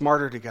 We're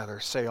smarter together,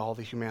 say all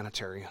the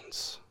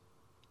humanitarians.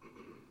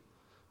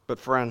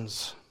 But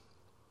friends,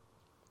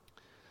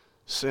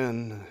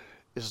 sin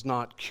is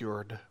not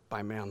cured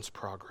by man's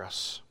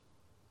progress.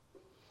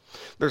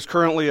 There's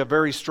currently a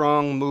very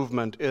strong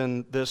movement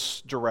in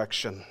this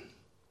direction,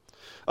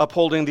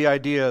 upholding the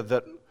idea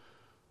that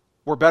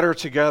we're better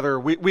together.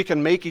 We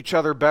can make each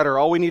other better.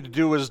 All we need to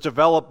do is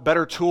develop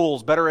better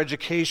tools, better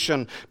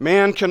education.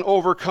 Man can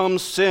overcome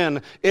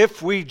sin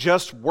if we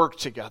just work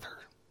together.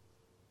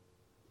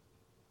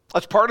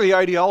 That's part of the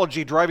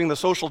ideology driving the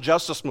social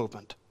justice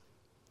movement.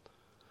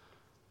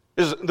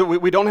 Is that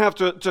we don't have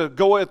to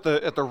go at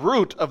the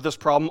root of this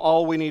problem.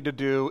 All we need to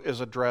do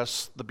is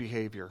address the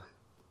behavior.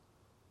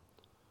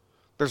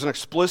 There's an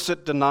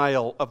explicit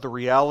denial of the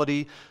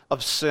reality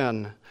of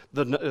sin,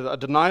 a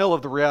denial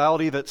of the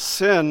reality that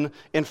sin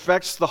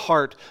infects the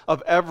heart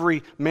of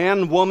every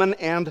man, woman,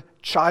 and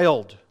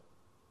child.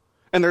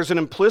 And there's an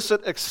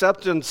implicit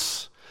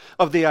acceptance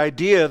of the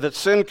idea that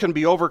sin can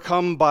be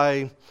overcome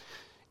by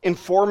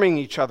informing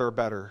each other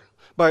better,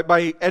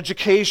 by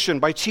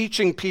education, by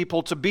teaching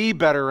people to be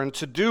better and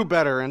to do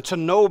better and to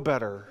know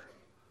better.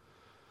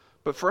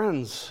 But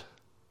friends,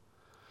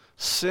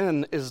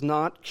 sin is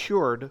not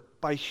cured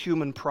by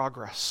human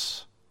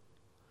progress.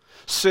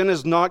 Sin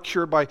is not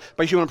cured by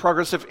human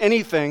progress. If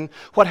anything,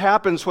 what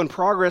happens when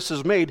progress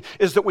is made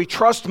is that we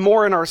trust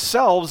more in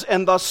ourselves,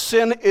 and thus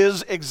sin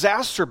is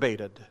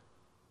exacerbated.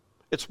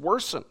 It's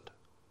worsened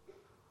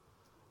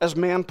as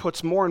man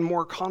puts more and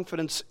more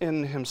confidence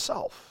in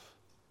himself,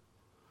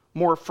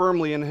 more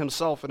firmly in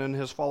himself and in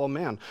his fellow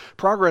man.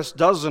 Progress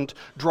doesn't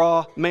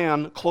draw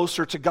man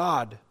closer to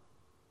God.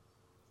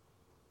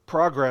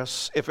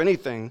 Progress, if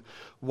anything,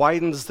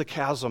 widens the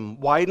chasm,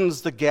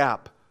 widens the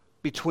gap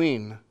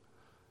between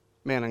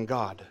man and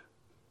God.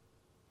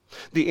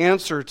 The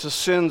answer to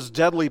sin's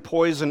deadly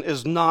poison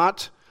is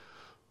not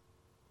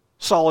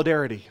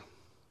solidarity.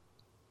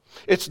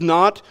 It's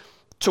not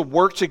to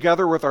work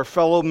together with our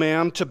fellow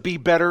man to be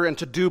better and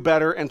to do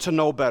better and to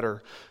know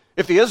better.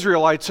 If the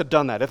Israelites had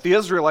done that, if the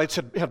Israelites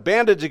had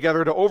banded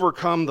together to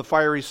overcome the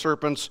fiery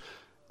serpents,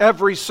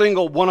 every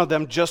single one of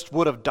them just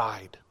would have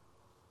died.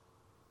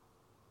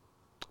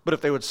 But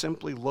if they would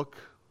simply look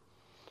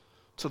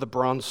to the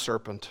bronze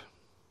serpent,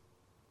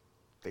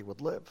 they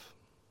would live.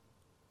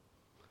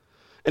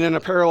 And in a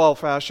parallel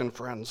fashion,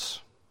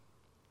 friends,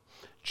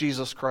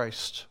 Jesus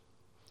Christ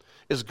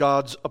is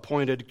God's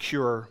appointed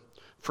cure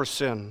for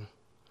sin,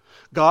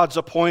 God's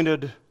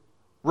appointed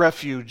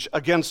refuge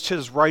against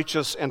his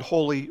righteous and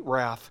holy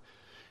wrath.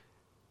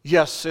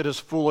 Yes, it is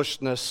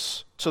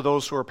foolishness to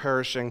those who are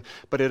perishing,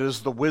 but it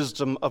is the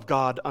wisdom of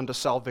God unto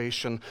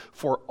salvation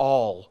for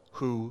all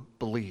who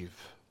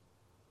believe.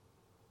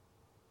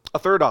 A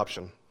third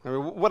option. I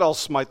mean, what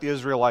else might the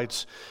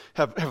Israelites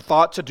have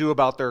thought to do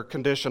about their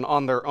condition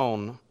on their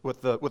own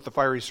with the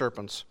fiery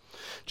serpents?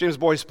 James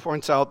Boyce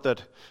points out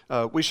that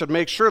we should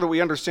make sure that we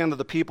understand that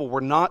the people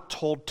were not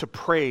told to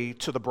pray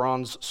to the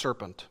bronze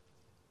serpent.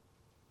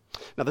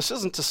 Now, this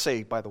isn't to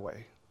say, by the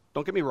way,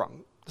 don't get me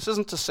wrong, this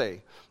isn't to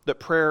say that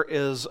prayer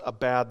is a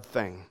bad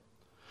thing.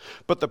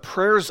 But the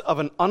prayers of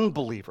an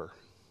unbeliever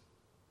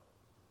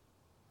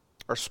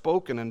are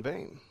spoken in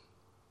vain.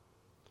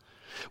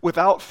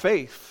 Without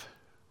faith,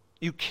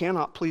 you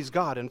cannot please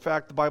God. In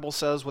fact, the Bible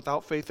says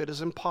without faith it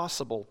is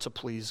impossible to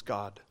please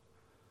God.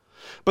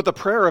 But the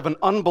prayer of an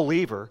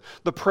unbeliever,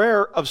 the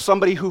prayer of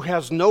somebody who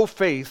has no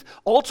faith,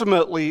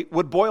 ultimately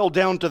would boil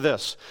down to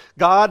this: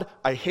 God,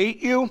 I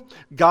hate you.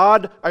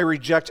 God, I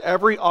reject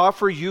every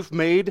offer you've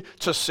made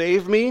to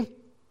save me.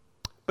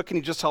 But can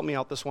you just help me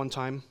out this one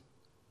time?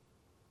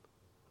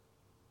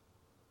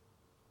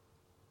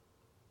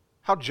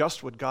 How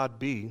just would God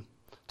be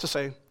to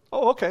say,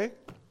 oh, okay.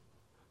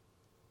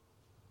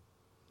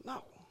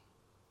 No.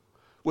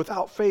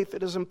 Without faith,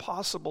 it is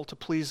impossible to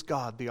please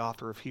God, the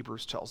author of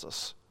Hebrews tells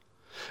us.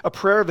 A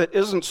prayer that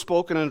isn't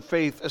spoken in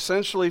faith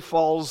essentially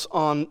falls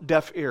on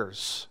deaf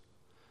ears.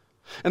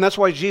 And that's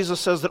why Jesus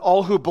says that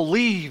all who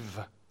believe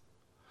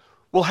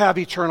will have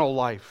eternal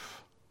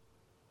life.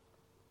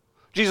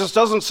 Jesus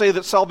doesn't say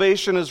that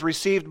salvation is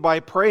received by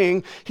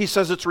praying. He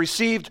says it's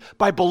received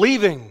by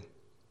believing.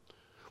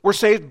 We're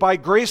saved by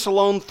grace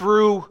alone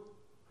through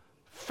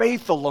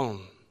faith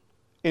alone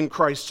in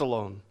Christ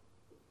alone.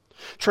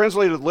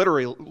 Translated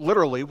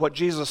literally, what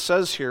Jesus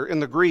says here in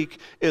the Greek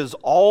is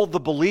all the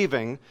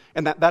believing,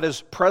 and that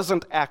is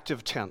present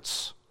active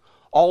tense.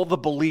 All the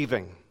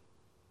believing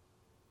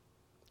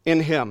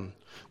in him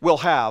will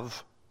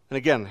have, and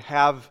again,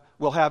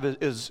 will have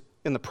is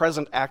in the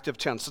present active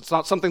tense. It's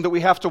not something that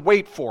we have to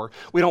wait for.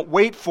 We don't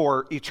wait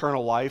for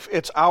eternal life.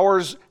 It's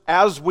ours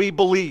as we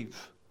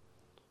believe.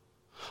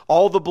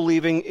 All the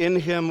believing in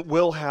him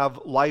will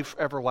have life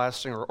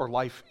everlasting or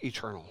life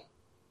eternal.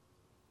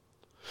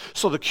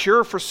 So the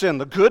cure for sin,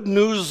 the good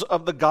news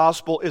of the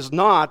gospel is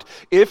not,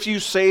 if you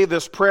say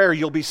this prayer,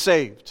 you'll be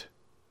saved.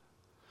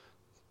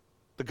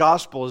 The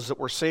gospel is that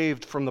we're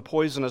saved from the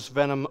poisonous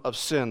venom of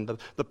sin,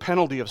 the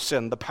penalty of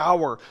sin, the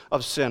power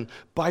of sin,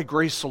 by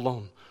grace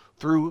alone,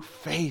 through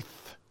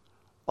faith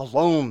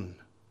alone,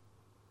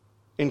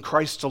 in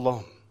Christ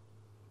alone.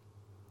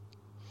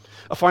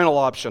 A final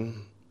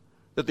option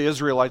that the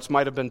Israelites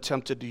might have been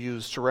tempted to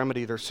use to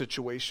remedy their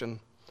situation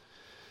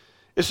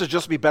is to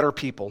just be better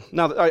people.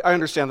 Now, I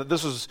understand that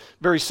this is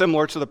very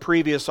similar to the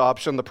previous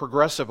option, the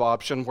progressive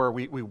option, where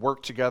we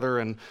work together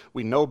and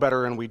we know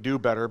better and we do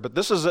better, but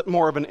this is at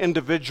more of an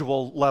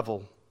individual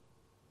level.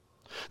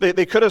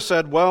 They could have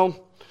said,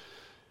 well,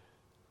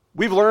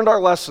 we've learned our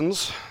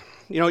lessons.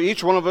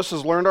 Each one of us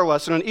has learned our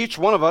lesson, and each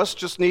one of us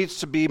just needs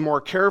to be more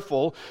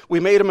careful. We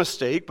made a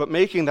mistake, but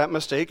making that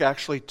mistake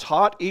actually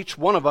taught each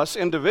one of us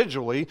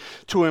individually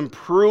to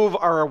improve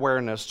our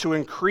awareness, to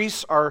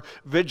increase our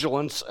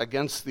vigilance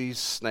against these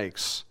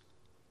snakes.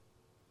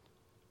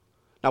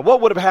 Now,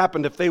 what would have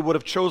happened if they would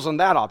have chosen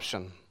that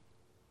option?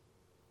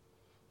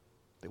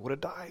 They would have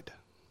died,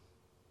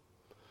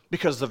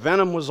 because the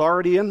venom was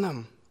already in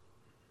them.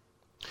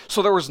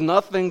 So there was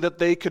nothing that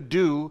they could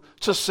do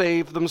to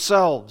save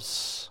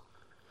themselves.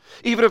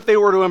 Even if they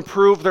were to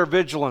improve their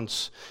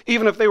vigilance,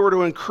 even if they were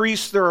to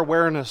increase their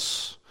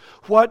awareness,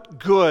 what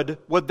good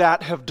would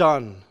that have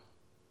done?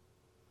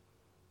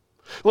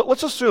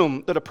 Let's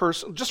assume that a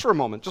person, just for a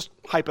moment, just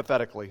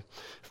hypothetically,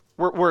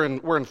 we're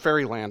in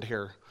fairyland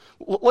here.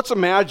 Let's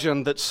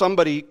imagine that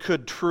somebody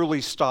could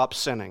truly stop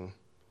sinning.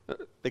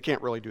 They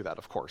can't really do that,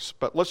 of course,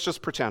 but let's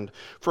just pretend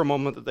for a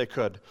moment that they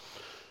could.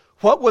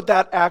 What would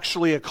that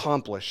actually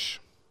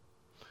accomplish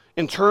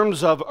in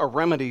terms of a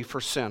remedy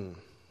for sin?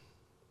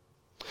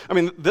 I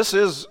mean, this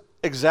is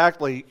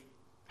exactly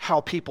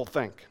how people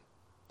think.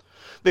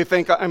 They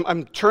think,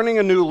 I'm turning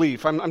a new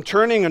leaf. I'm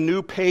turning a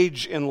new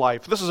page in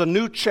life. This is a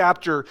new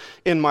chapter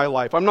in my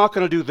life. I'm not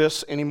going to do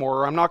this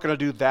anymore. Or I'm not going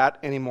to do that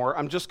anymore.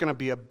 I'm just going to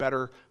be a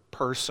better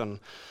person.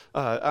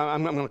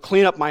 I'm going to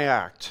clean up my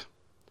act.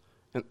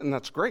 And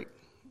that's great.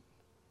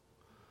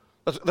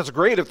 That's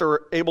great if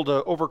they're able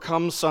to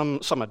overcome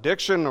some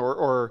addiction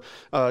or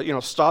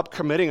stop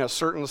committing a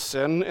certain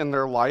sin in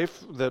their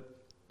life that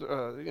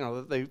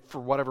they, for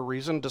whatever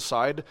reason,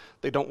 decide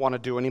they don't want to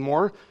do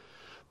anymore.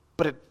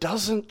 But it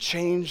doesn't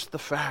change the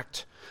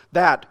fact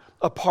that,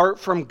 apart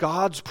from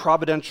God's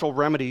providential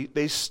remedy,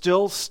 they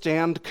still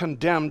stand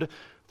condemned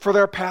for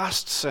their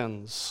past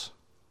sins.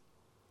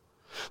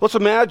 Let's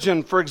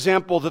imagine, for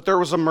example, that there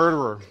was a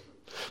murderer,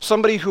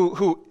 somebody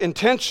who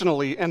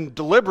intentionally and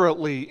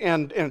deliberately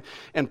and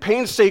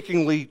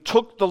painstakingly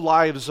took the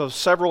lives of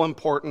several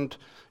important,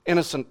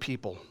 innocent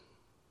people.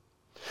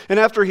 And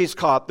after he's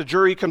caught, the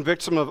jury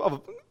convicts him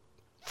of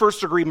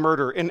first-degree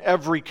murder in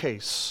every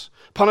case,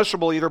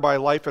 punishable either by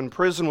life in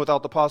prison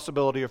without the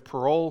possibility of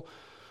parole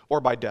or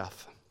by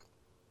death.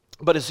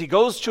 But as he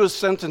goes to his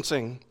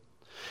sentencing,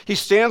 he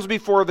stands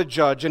before the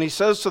judge and he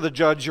says to the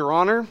judge, "Your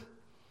Honor,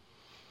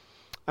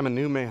 I'm a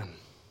new man.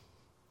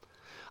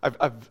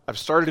 I've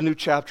started a new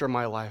chapter in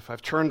my life.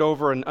 I've turned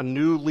over a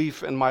new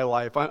leaf in my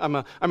life. I'm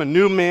a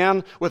new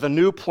man with a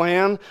new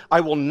plan.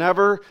 I will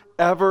never,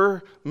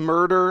 ever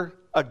murder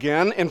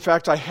again. In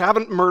fact, I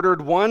haven't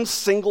murdered one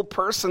single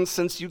person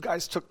since you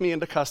guys took me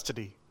into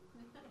custody."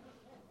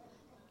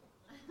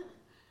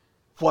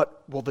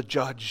 What will the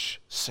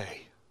judge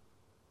say?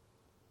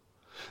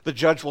 The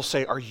judge will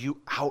say, "Are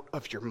you out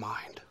of your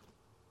mind?"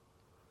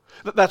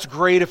 That's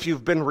great if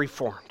you've been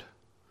reformed,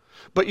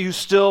 but you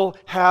still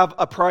have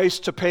a price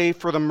to pay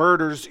for the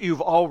murders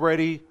you've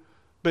already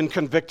been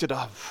convicted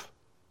of.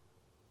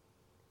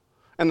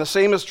 And the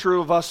same is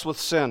true of us with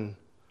sin.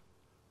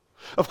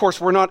 Of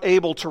course, we're not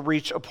able to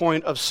reach a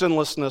point of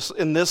sinlessness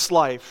in this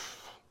life.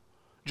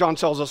 John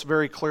tells us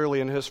very clearly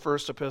in his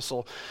first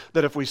epistle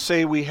that if we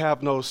say we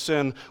have no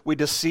sin, we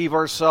deceive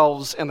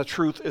ourselves and the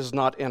truth is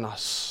not in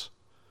us.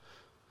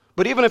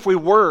 But even if we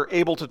were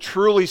able to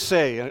truly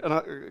say,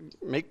 and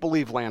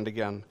make-believe land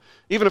again,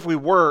 even if we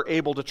were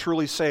able to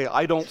truly say,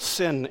 "I don't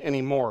sin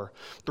anymore,"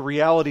 the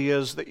reality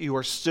is that you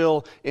are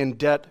still in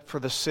debt for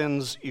the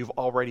sins you've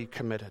already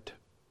committed.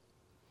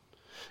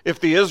 If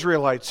the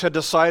Israelites had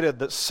decided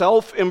that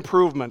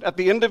self-improvement at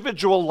the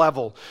individual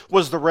level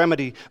was the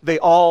remedy, they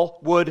all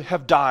would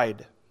have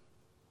died.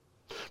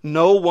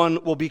 No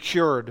one will be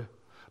cured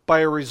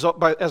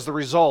as the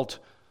result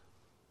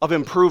of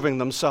improving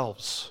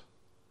themselves.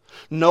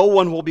 No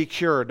one will be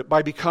cured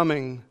by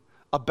becoming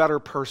a better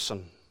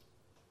person,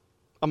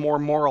 a more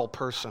moral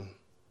person.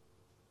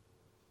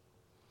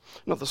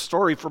 Now, the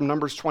story from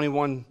Numbers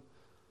 21,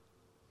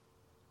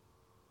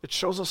 it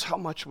shows us how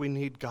much we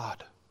need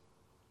God,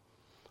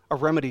 a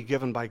remedy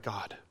given by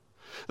God.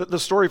 The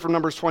story from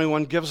Numbers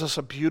 21 gives us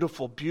a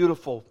beautiful,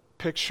 beautiful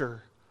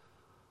picture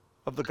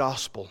of the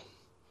gospel.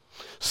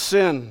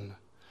 Sin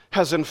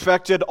has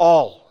infected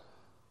all,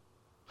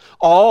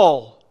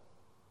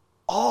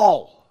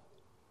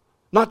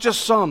 not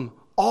just some,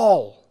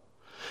 all.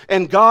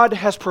 And God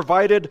has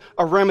provided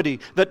a remedy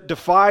that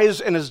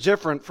defies and is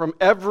different from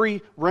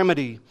every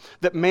remedy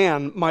that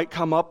man might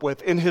come up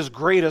with in his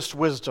greatest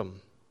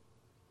wisdom.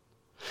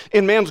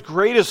 In man's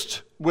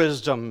greatest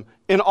wisdom,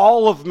 in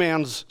all of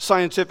man's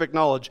scientific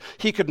knowledge,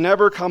 he could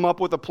never come up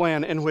with a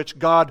plan in which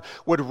God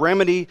would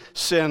remedy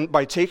sin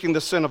by taking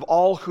the sin of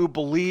all who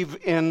believe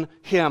in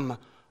him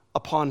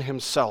upon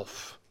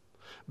himself,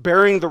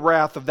 bearing the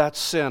wrath of that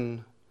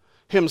sin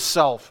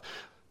himself,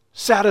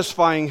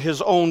 satisfying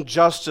his own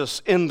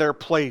justice in their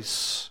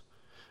place,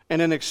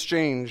 and in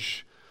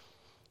exchange,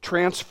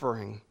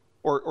 transferring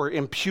or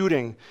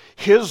imputing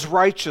his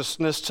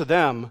righteousness to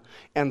them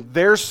and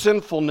their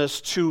sinfulness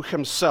to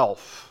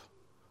himself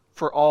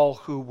for all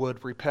who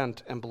would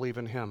repent and believe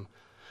in him.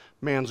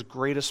 Man's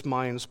greatest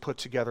minds put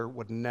together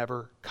would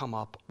never come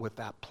up with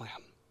that plan.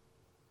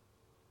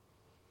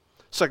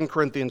 2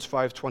 Corinthians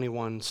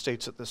 5:21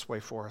 states it this way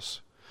for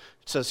us.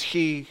 It says,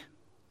 he,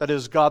 that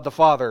is God the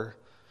Father,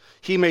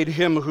 he made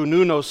him who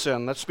knew no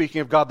sin, that's speaking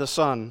of God the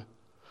Son,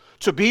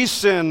 to be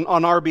sin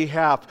on our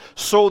behalf,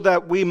 so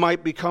that we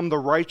might become the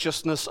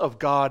righteousness of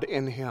God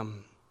in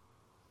him.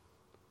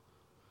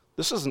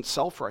 This isn't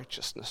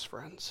self-righteousness,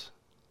 friends.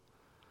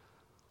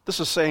 This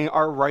is saying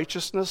our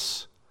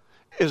righteousness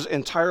is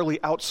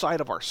entirely outside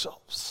of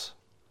ourselves.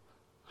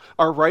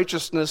 Our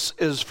righteousness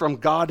is from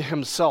God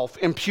himself,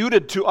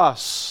 imputed to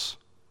us.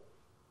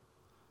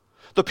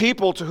 The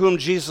people to whom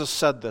Jesus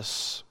said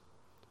this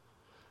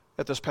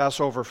at this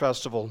Passover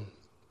festival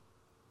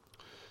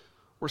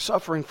were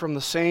suffering from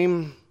the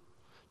same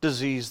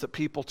disease that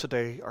people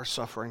today are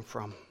suffering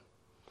from.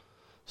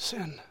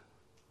 Sin.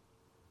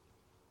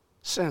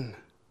 Sin.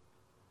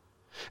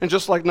 And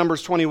just like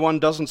Numbers 21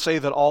 doesn't say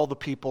that all the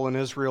people in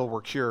Israel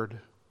were cured,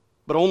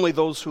 but only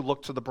those who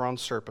looked to the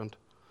bronze serpent,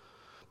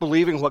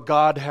 believing what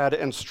God had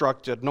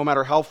instructed, no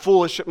matter how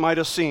foolish it might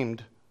have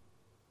seemed,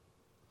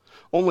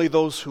 only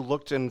those who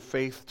looked in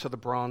faith to the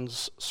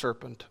bronze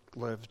serpent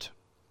lived.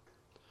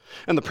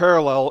 And the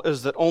parallel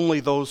is that only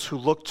those who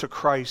look to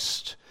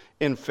Christ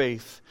in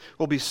faith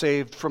will be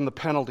saved from the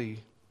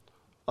penalty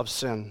of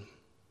sin.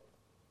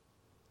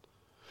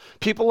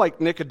 People like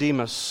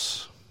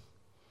Nicodemus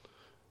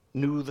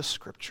knew the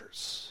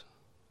Scriptures.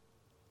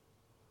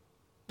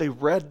 They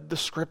read the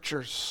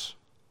Scriptures.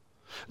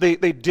 They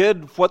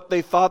did what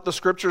they thought the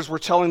Scriptures were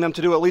telling them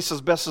to do, at least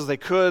as best as they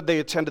could. They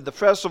attended the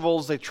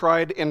festivals. They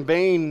tried in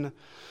vain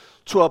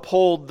to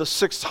uphold the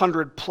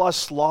 600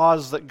 plus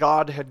laws that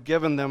God had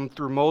given them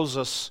through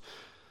Moses.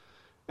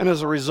 And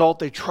as a result,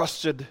 they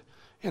trusted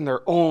in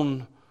their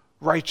own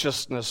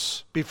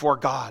righteousness before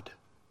God.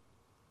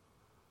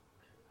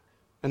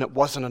 And it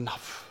wasn't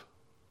enough.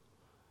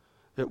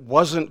 It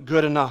wasn't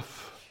good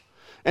enough.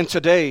 And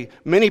today,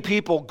 many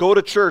people go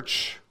to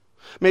church.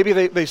 Maybe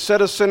they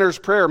said a sinner's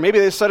prayer. Maybe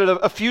they said it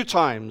a few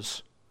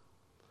times.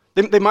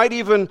 They might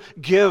even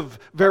give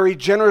very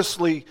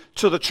generously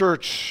to the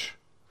church.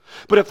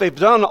 But if they've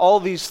done all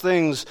these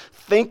things,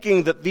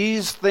 thinking that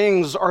these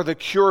things are the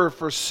cure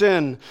for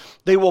sin,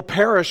 they will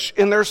perish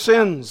in their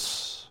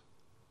sins.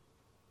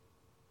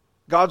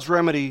 God's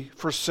remedy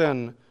for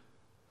sin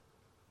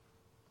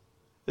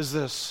is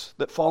this,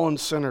 that fallen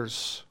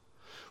sinners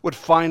would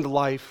find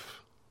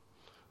life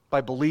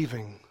by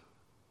believing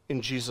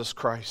in Jesus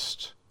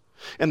Christ,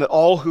 and that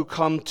all who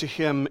come to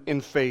him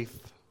in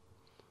faith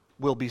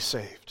will be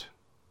saved.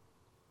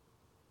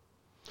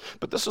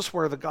 But this is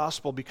where the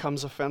gospel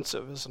becomes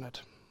offensive, isn't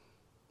it?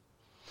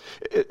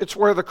 It's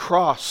where the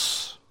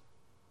cross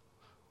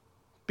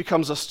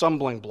becomes a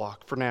stumbling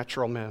block for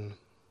natural men.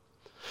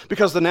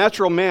 Because the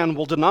natural man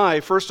will deny,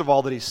 first of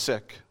all, that he's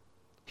sick.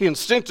 He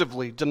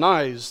instinctively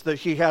denies that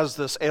he has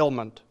this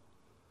ailment.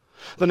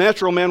 The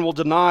natural man will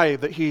deny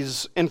that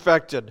he's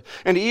infected.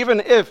 And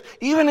even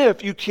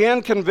if you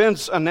can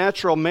convince a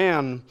natural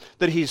man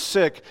that he's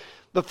sick,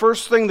 the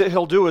first thing that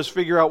he'll do is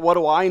figure out, what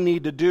do I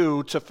need to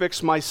do to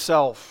fix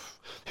myself?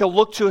 He'll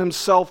look to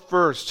himself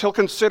first. He'll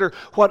consider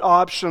what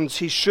options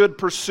he should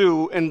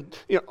pursue, and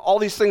all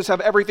these things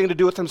have everything to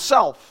do with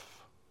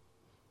himself.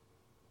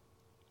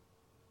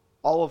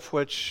 All of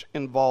which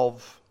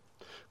involve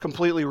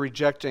completely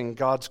rejecting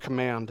God's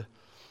command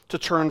to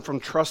turn from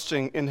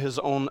trusting in his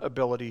own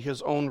ability,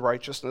 his own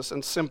righteousness,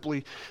 and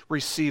simply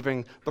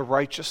receiving the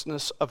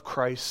righteousness of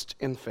Christ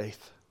in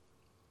faith.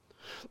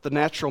 The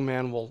natural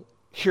man will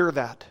hear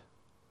that,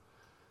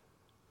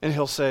 and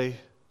he'll say,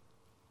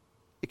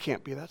 it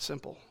can't be that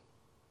simple.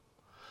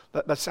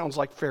 That sounds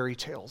like fairy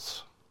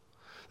tales.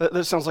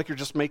 That sounds like you're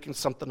just making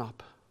something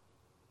up.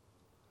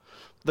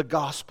 The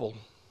gospel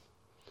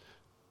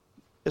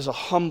is a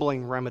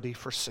humbling remedy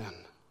for sin.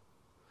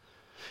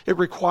 It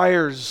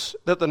requires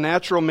that the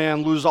natural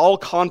man lose all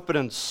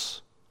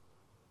confidence,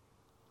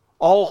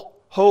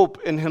 all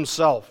hope in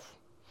himself,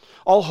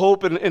 all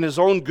hope in his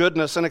own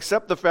goodness, and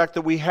accept the fact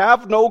that we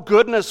have no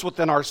goodness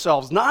within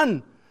ourselves.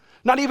 None.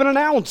 Not even an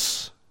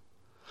ounce.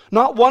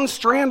 Not one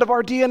strand of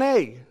our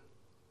DNA.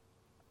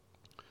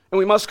 And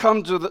we must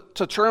come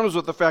to terms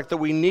with the fact that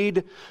we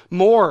need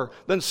more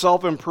than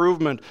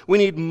self-improvement. We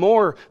need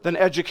more than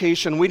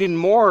education. We need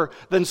more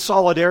than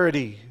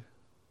solidarity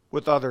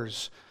with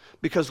others,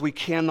 because we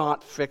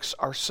cannot fix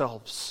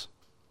ourselves.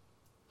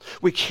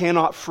 We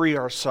cannot free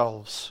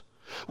ourselves.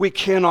 We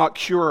cannot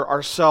cure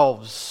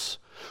ourselves.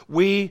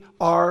 We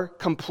are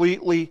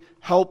completely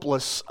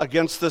helpless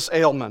against this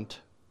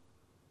ailment.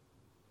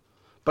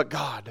 But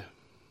God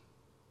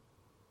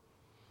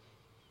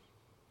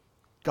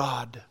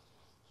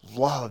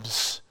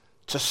loves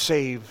to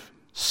save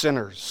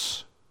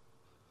sinners.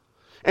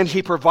 And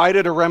He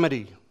provided a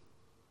remedy.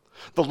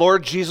 The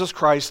Lord Jesus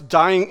Christ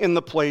dying in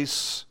the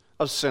place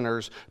of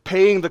sinners,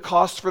 paying the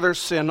cost for their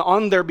sin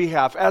on their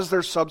behalf as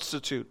their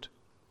substitute,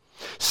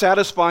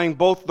 satisfying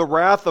both the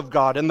wrath of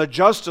God and the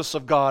justice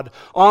of God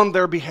on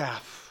their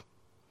behalf.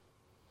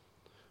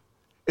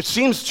 It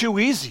seems too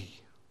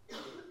easy.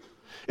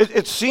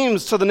 It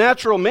seems to the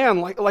natural man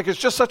like it's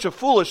just such a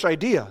foolish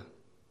idea.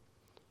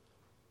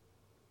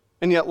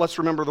 And yet, let's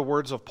remember the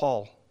words of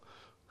Paul,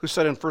 who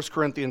said in 1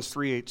 Corinthians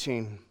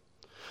 3:18,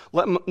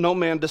 "Let no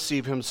man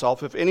deceive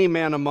himself. If any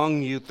man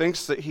among you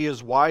thinks that he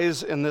is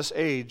wise in this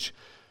age,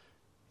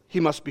 he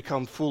must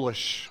become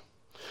foolish,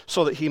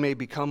 so that he may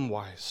become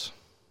wise."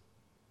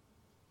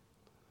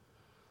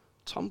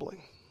 It's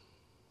humbling.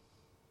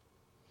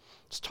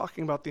 It's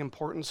talking about the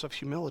importance of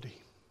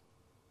humility.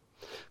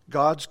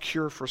 God's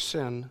cure for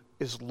sin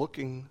is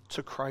looking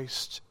to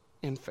Christ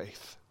in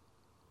faith.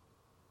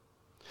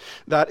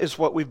 That is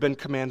what we've been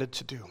commanded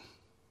to do.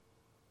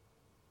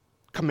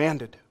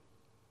 Commanded.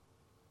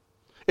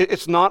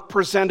 It's not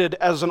presented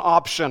as an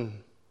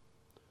option.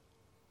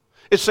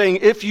 It's saying,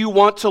 if you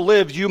want to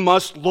live, you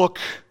must look.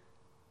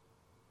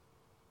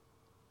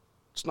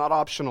 It's not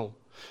optional.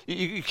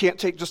 You can't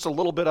take just a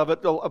little bit of it,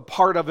 a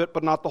part of it,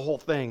 but not the whole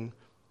thing.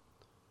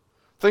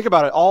 Think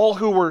about it. All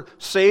who were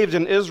saved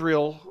in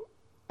Israel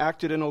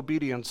acted in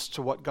obedience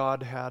to what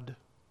God had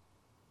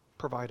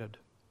provided.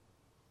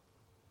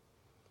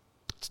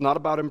 It's not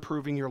about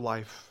improving your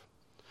life.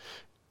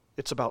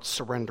 It's about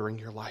surrendering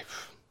your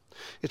life.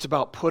 It's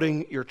about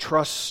putting your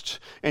trust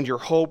and your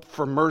hope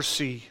for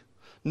mercy,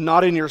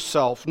 not in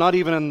yourself, not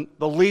even in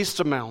the least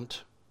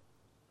amount,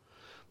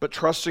 but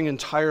trusting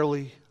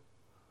entirely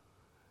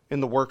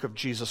in the work of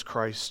Jesus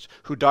Christ,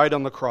 who died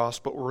on the cross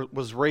but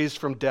was raised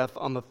from death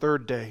on the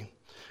third day,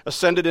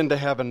 ascended into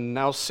heaven, and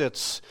now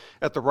sits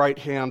at the right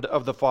hand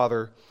of the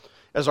Father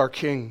as our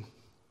King,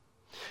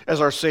 as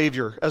our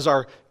Savior, as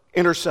our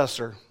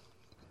intercessor,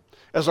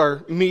 as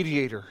our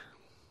mediator,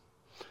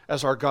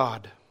 as our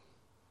God.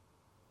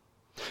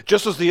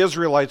 Just as the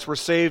Israelites were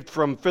saved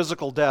from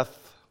physical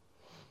death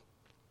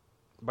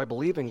by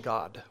believing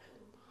God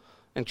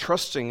and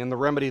trusting in the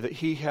remedy that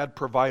He had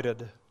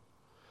provided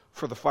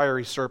for the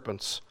fiery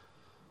serpents,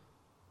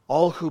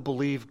 all who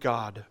believe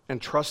God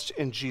and trust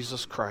in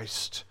Jesus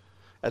Christ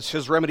as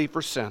His remedy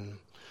for sin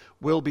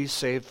will be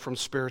saved from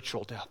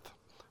spiritual death.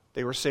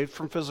 They were saved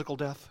from physical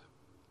death.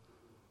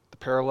 The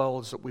parallel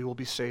is that we will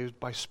be saved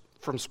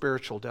from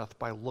spiritual death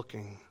by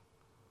looking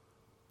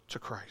to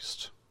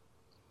Christ.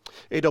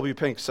 A.W.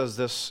 Pink says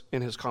this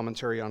in his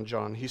commentary on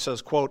John. He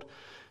says, quote,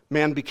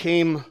 "Man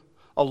became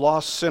a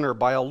lost sinner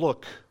by a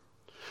look.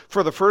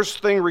 For the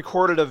first thing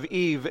recorded of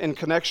Eve in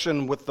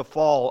connection with the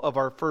fall of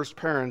our first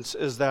parents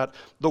is that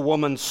the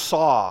woman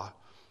saw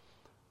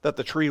that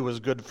the tree was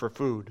good for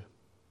food.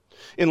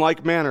 In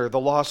like manner, the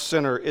lost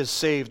sinner is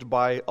saved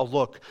by a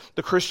look.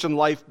 The Christian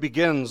life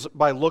begins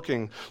by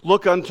looking.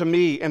 Look unto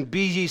me, and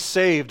be ye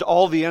saved,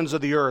 all the ends of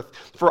the earth,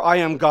 for I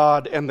am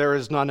God, and there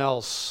is none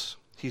else,"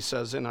 he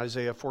says in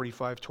Isaiah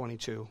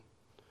 45:22.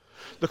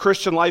 The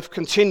Christian life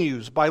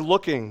continues by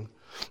looking.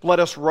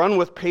 Let us run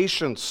with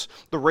patience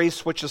the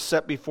race which is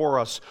set before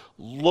us,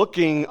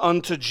 looking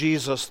unto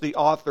Jesus, the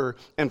author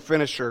and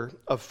finisher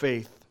of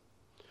faith.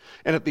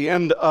 And at the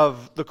end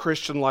of the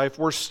Christian life,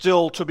 we're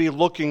still to be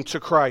looking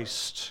to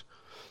Christ.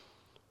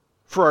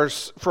 For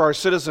our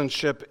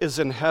citizenship is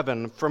in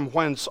heaven, from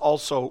whence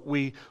also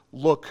we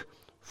look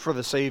for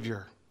the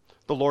Savior,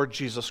 the Lord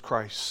Jesus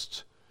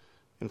Christ,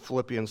 in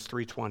Philippians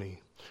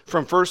 3:20.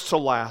 From first to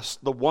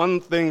last, the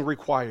one thing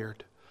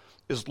required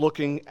is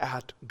looking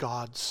at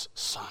God's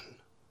Son.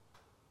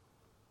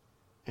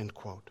 End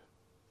quote.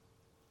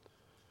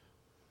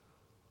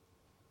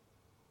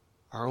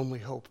 Our only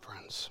hope,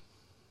 friends,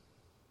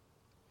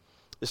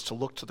 is to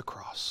look to the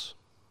cross,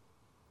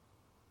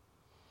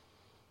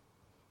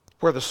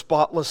 where the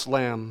spotless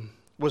Lamb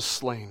was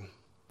slain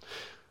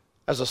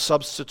as a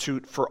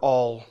substitute for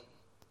all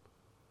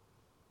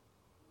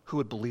who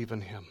would believe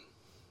in Him.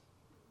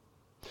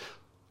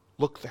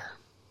 Look there.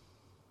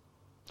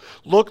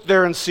 Look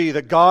there and see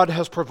that God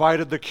has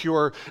provided the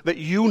cure that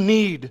you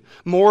need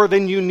more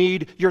than you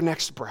need your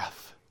next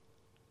breath.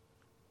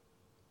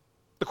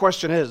 The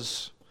question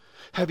is,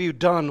 have you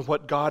done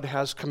what God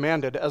has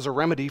commanded as a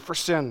remedy for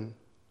sin?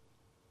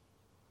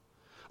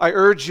 I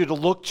urge you to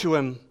look to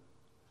Him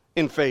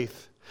in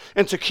faith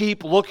and to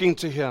keep looking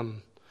to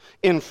Him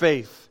in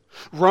faith.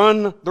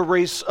 Run the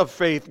race of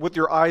faith with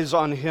your eyes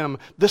on Him.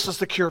 This is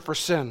the cure for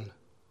sin.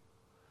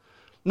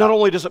 Not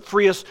only does it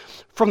free us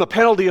from the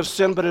penalty of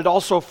sin, but it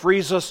also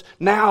frees us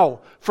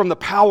now from the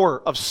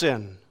power of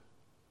sin.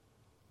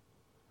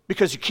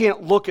 Because you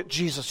can't look at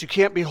Jesus, you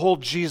can't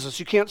behold Jesus,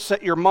 you can't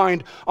set your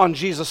mind on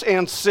Jesus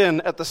and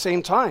sin at the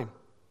same time.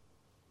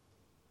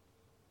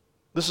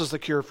 This is the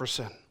cure for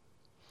sin.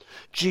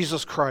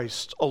 Jesus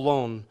Christ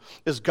alone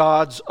is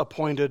God's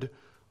appointed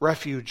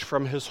refuge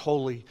from His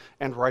holy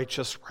and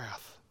righteous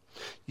wrath.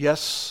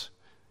 Yes,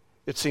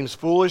 it seems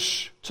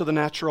foolish to the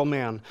natural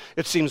man.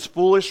 It seems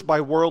foolish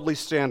by worldly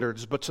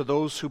standards, but to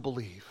those who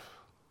believe,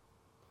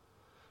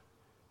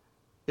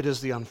 it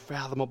is the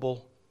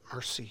unfathomable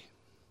mercy.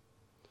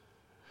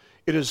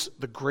 It is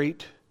the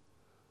great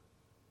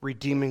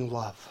redeeming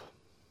love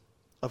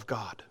of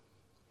God.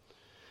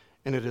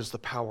 And it is the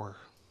power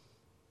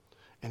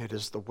and it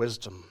is the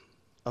wisdom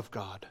of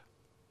God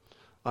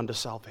unto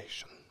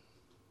salvation.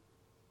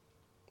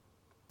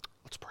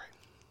 Let's pray.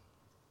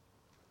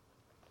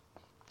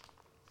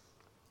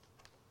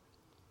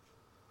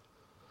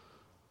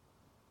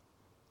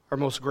 Our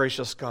most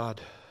gracious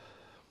God,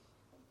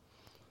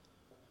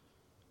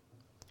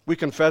 we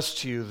confess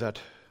to you that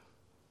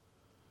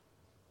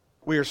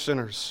we are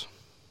sinners,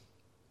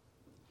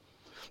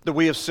 that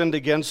we have sinned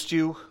against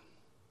you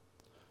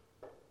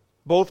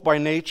both by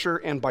nature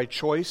and by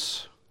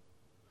choice,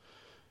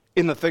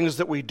 in the things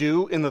that we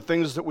do, in the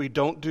things that we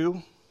don't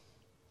do,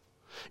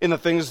 in the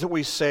things that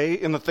we say,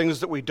 in the things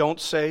that we don't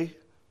say,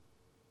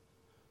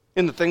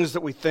 in the things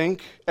that we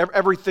think.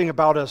 Everything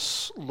about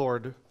us,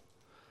 Lord,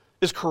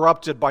 is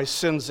corrupted by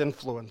sin's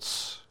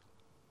influence.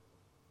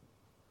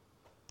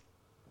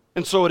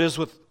 And so it is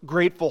with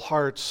grateful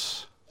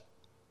hearts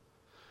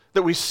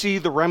that we see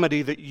the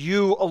remedy that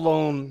you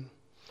alone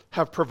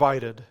have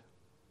provided.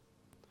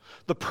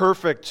 The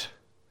perfect,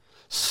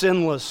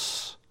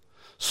 sinless,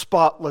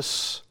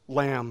 spotless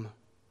Lamb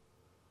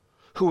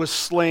who was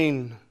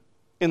slain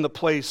in the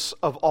place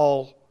of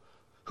all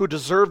who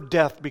deserved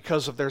death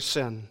because of their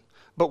sin,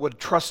 but would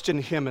trust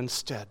in Him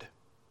instead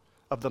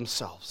of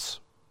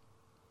themselves.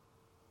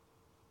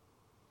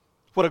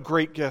 What a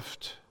great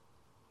gift.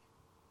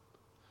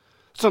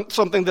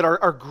 Something that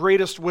our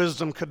greatest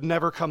wisdom could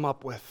never come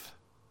up with.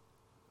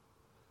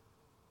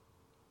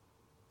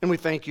 And we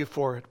thank you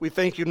for it. We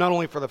thank you not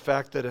only for the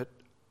fact that it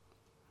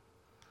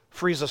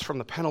frees us from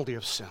the penalty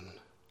of sin,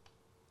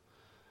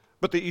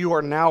 but that you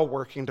are now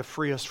working to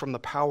free us from the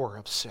power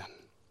of sin.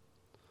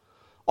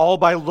 All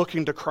by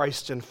looking to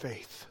Christ in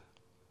faith.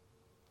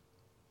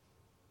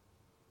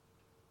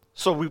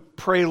 So we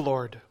pray,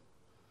 Lord,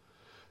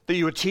 that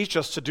you would teach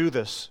us to do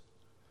this.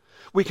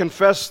 We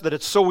confess that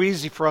it's so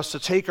easy for us to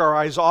take our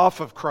eyes off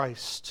of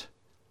Christ,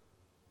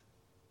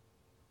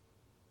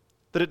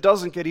 that it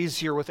doesn't get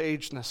easier with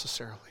age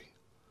necessarily.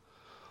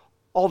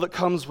 All that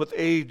comes with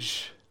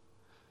age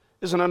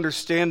is an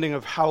understanding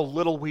of how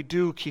little we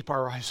do keep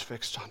our eyes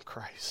fixed on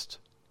Christ.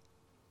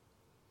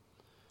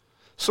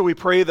 So we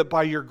pray that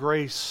by your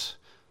grace,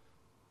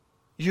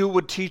 you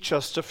would teach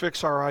us to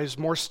fix our eyes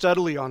more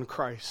steadily on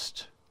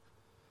Christ,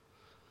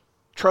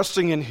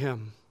 trusting in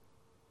Him,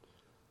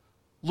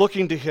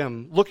 looking to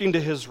Him, looking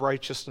to His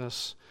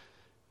righteousness,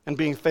 and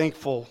being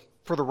thankful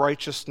for the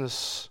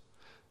righteousness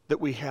that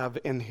we have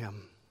in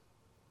Him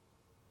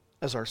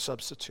as our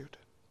substitute.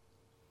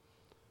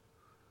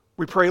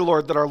 We pray,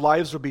 Lord, that our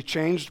lives would be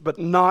changed, but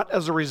not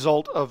as a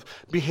result of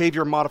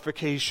behavior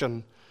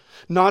modification,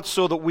 not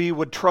so that we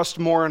would trust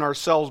more in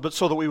ourselves, but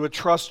so that we would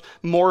trust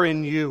more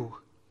in you.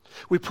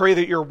 We pray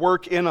that your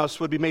work in us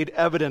would be made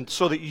evident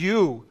so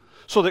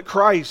that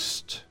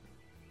Christ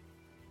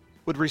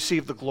would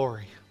receive the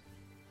glory.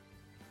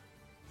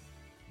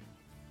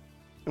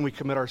 And we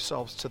commit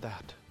ourselves to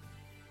that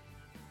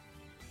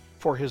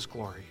for His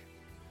glory,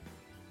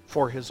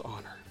 for His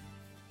honor.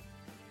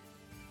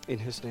 In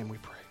His name we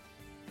pray.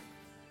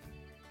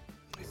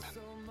 Amen.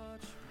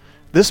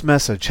 This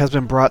message has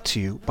been brought to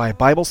you by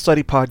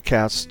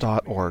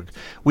BibleStudyPodcasts.org.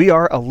 We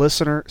are a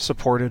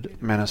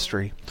listener-supported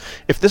ministry.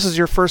 If this is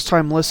your first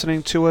time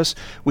listening to us,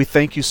 we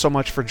thank you so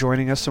much for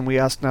joining us, and we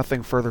ask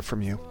nothing further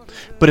from you.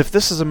 But if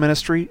this is a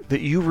ministry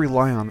that you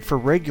rely on for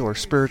regular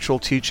spiritual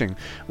teaching,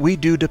 we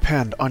do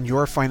depend on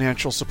your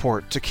financial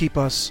support to keep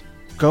us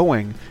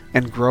going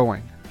and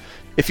growing.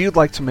 If you'd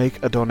like to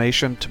make a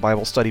donation to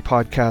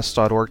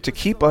BibleStudyPodcasts.org to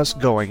keep us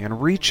going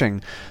and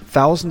reaching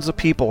thousands of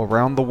people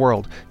around the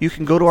world, you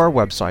can go to our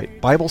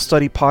website,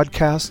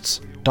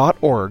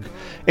 BibleStudyPodcasts.org,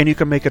 and you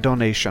can make a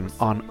donation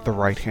on the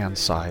right-hand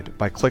side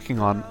by clicking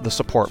on the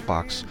support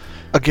box.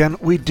 Again,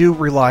 we do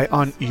rely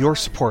on your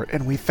support,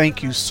 and we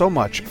thank you so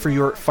much for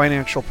your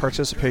financial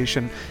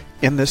participation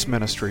in this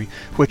ministry,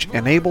 which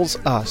enables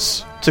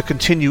us to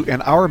continue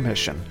in our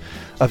mission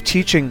of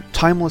teaching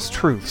timeless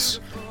truths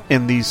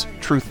in these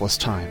truthless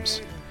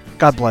times.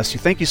 God bless you.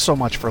 Thank you so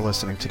much for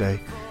listening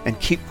today, and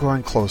keep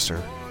growing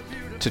closer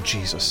to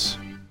Jesus.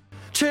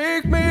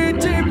 Take me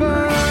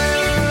deeper.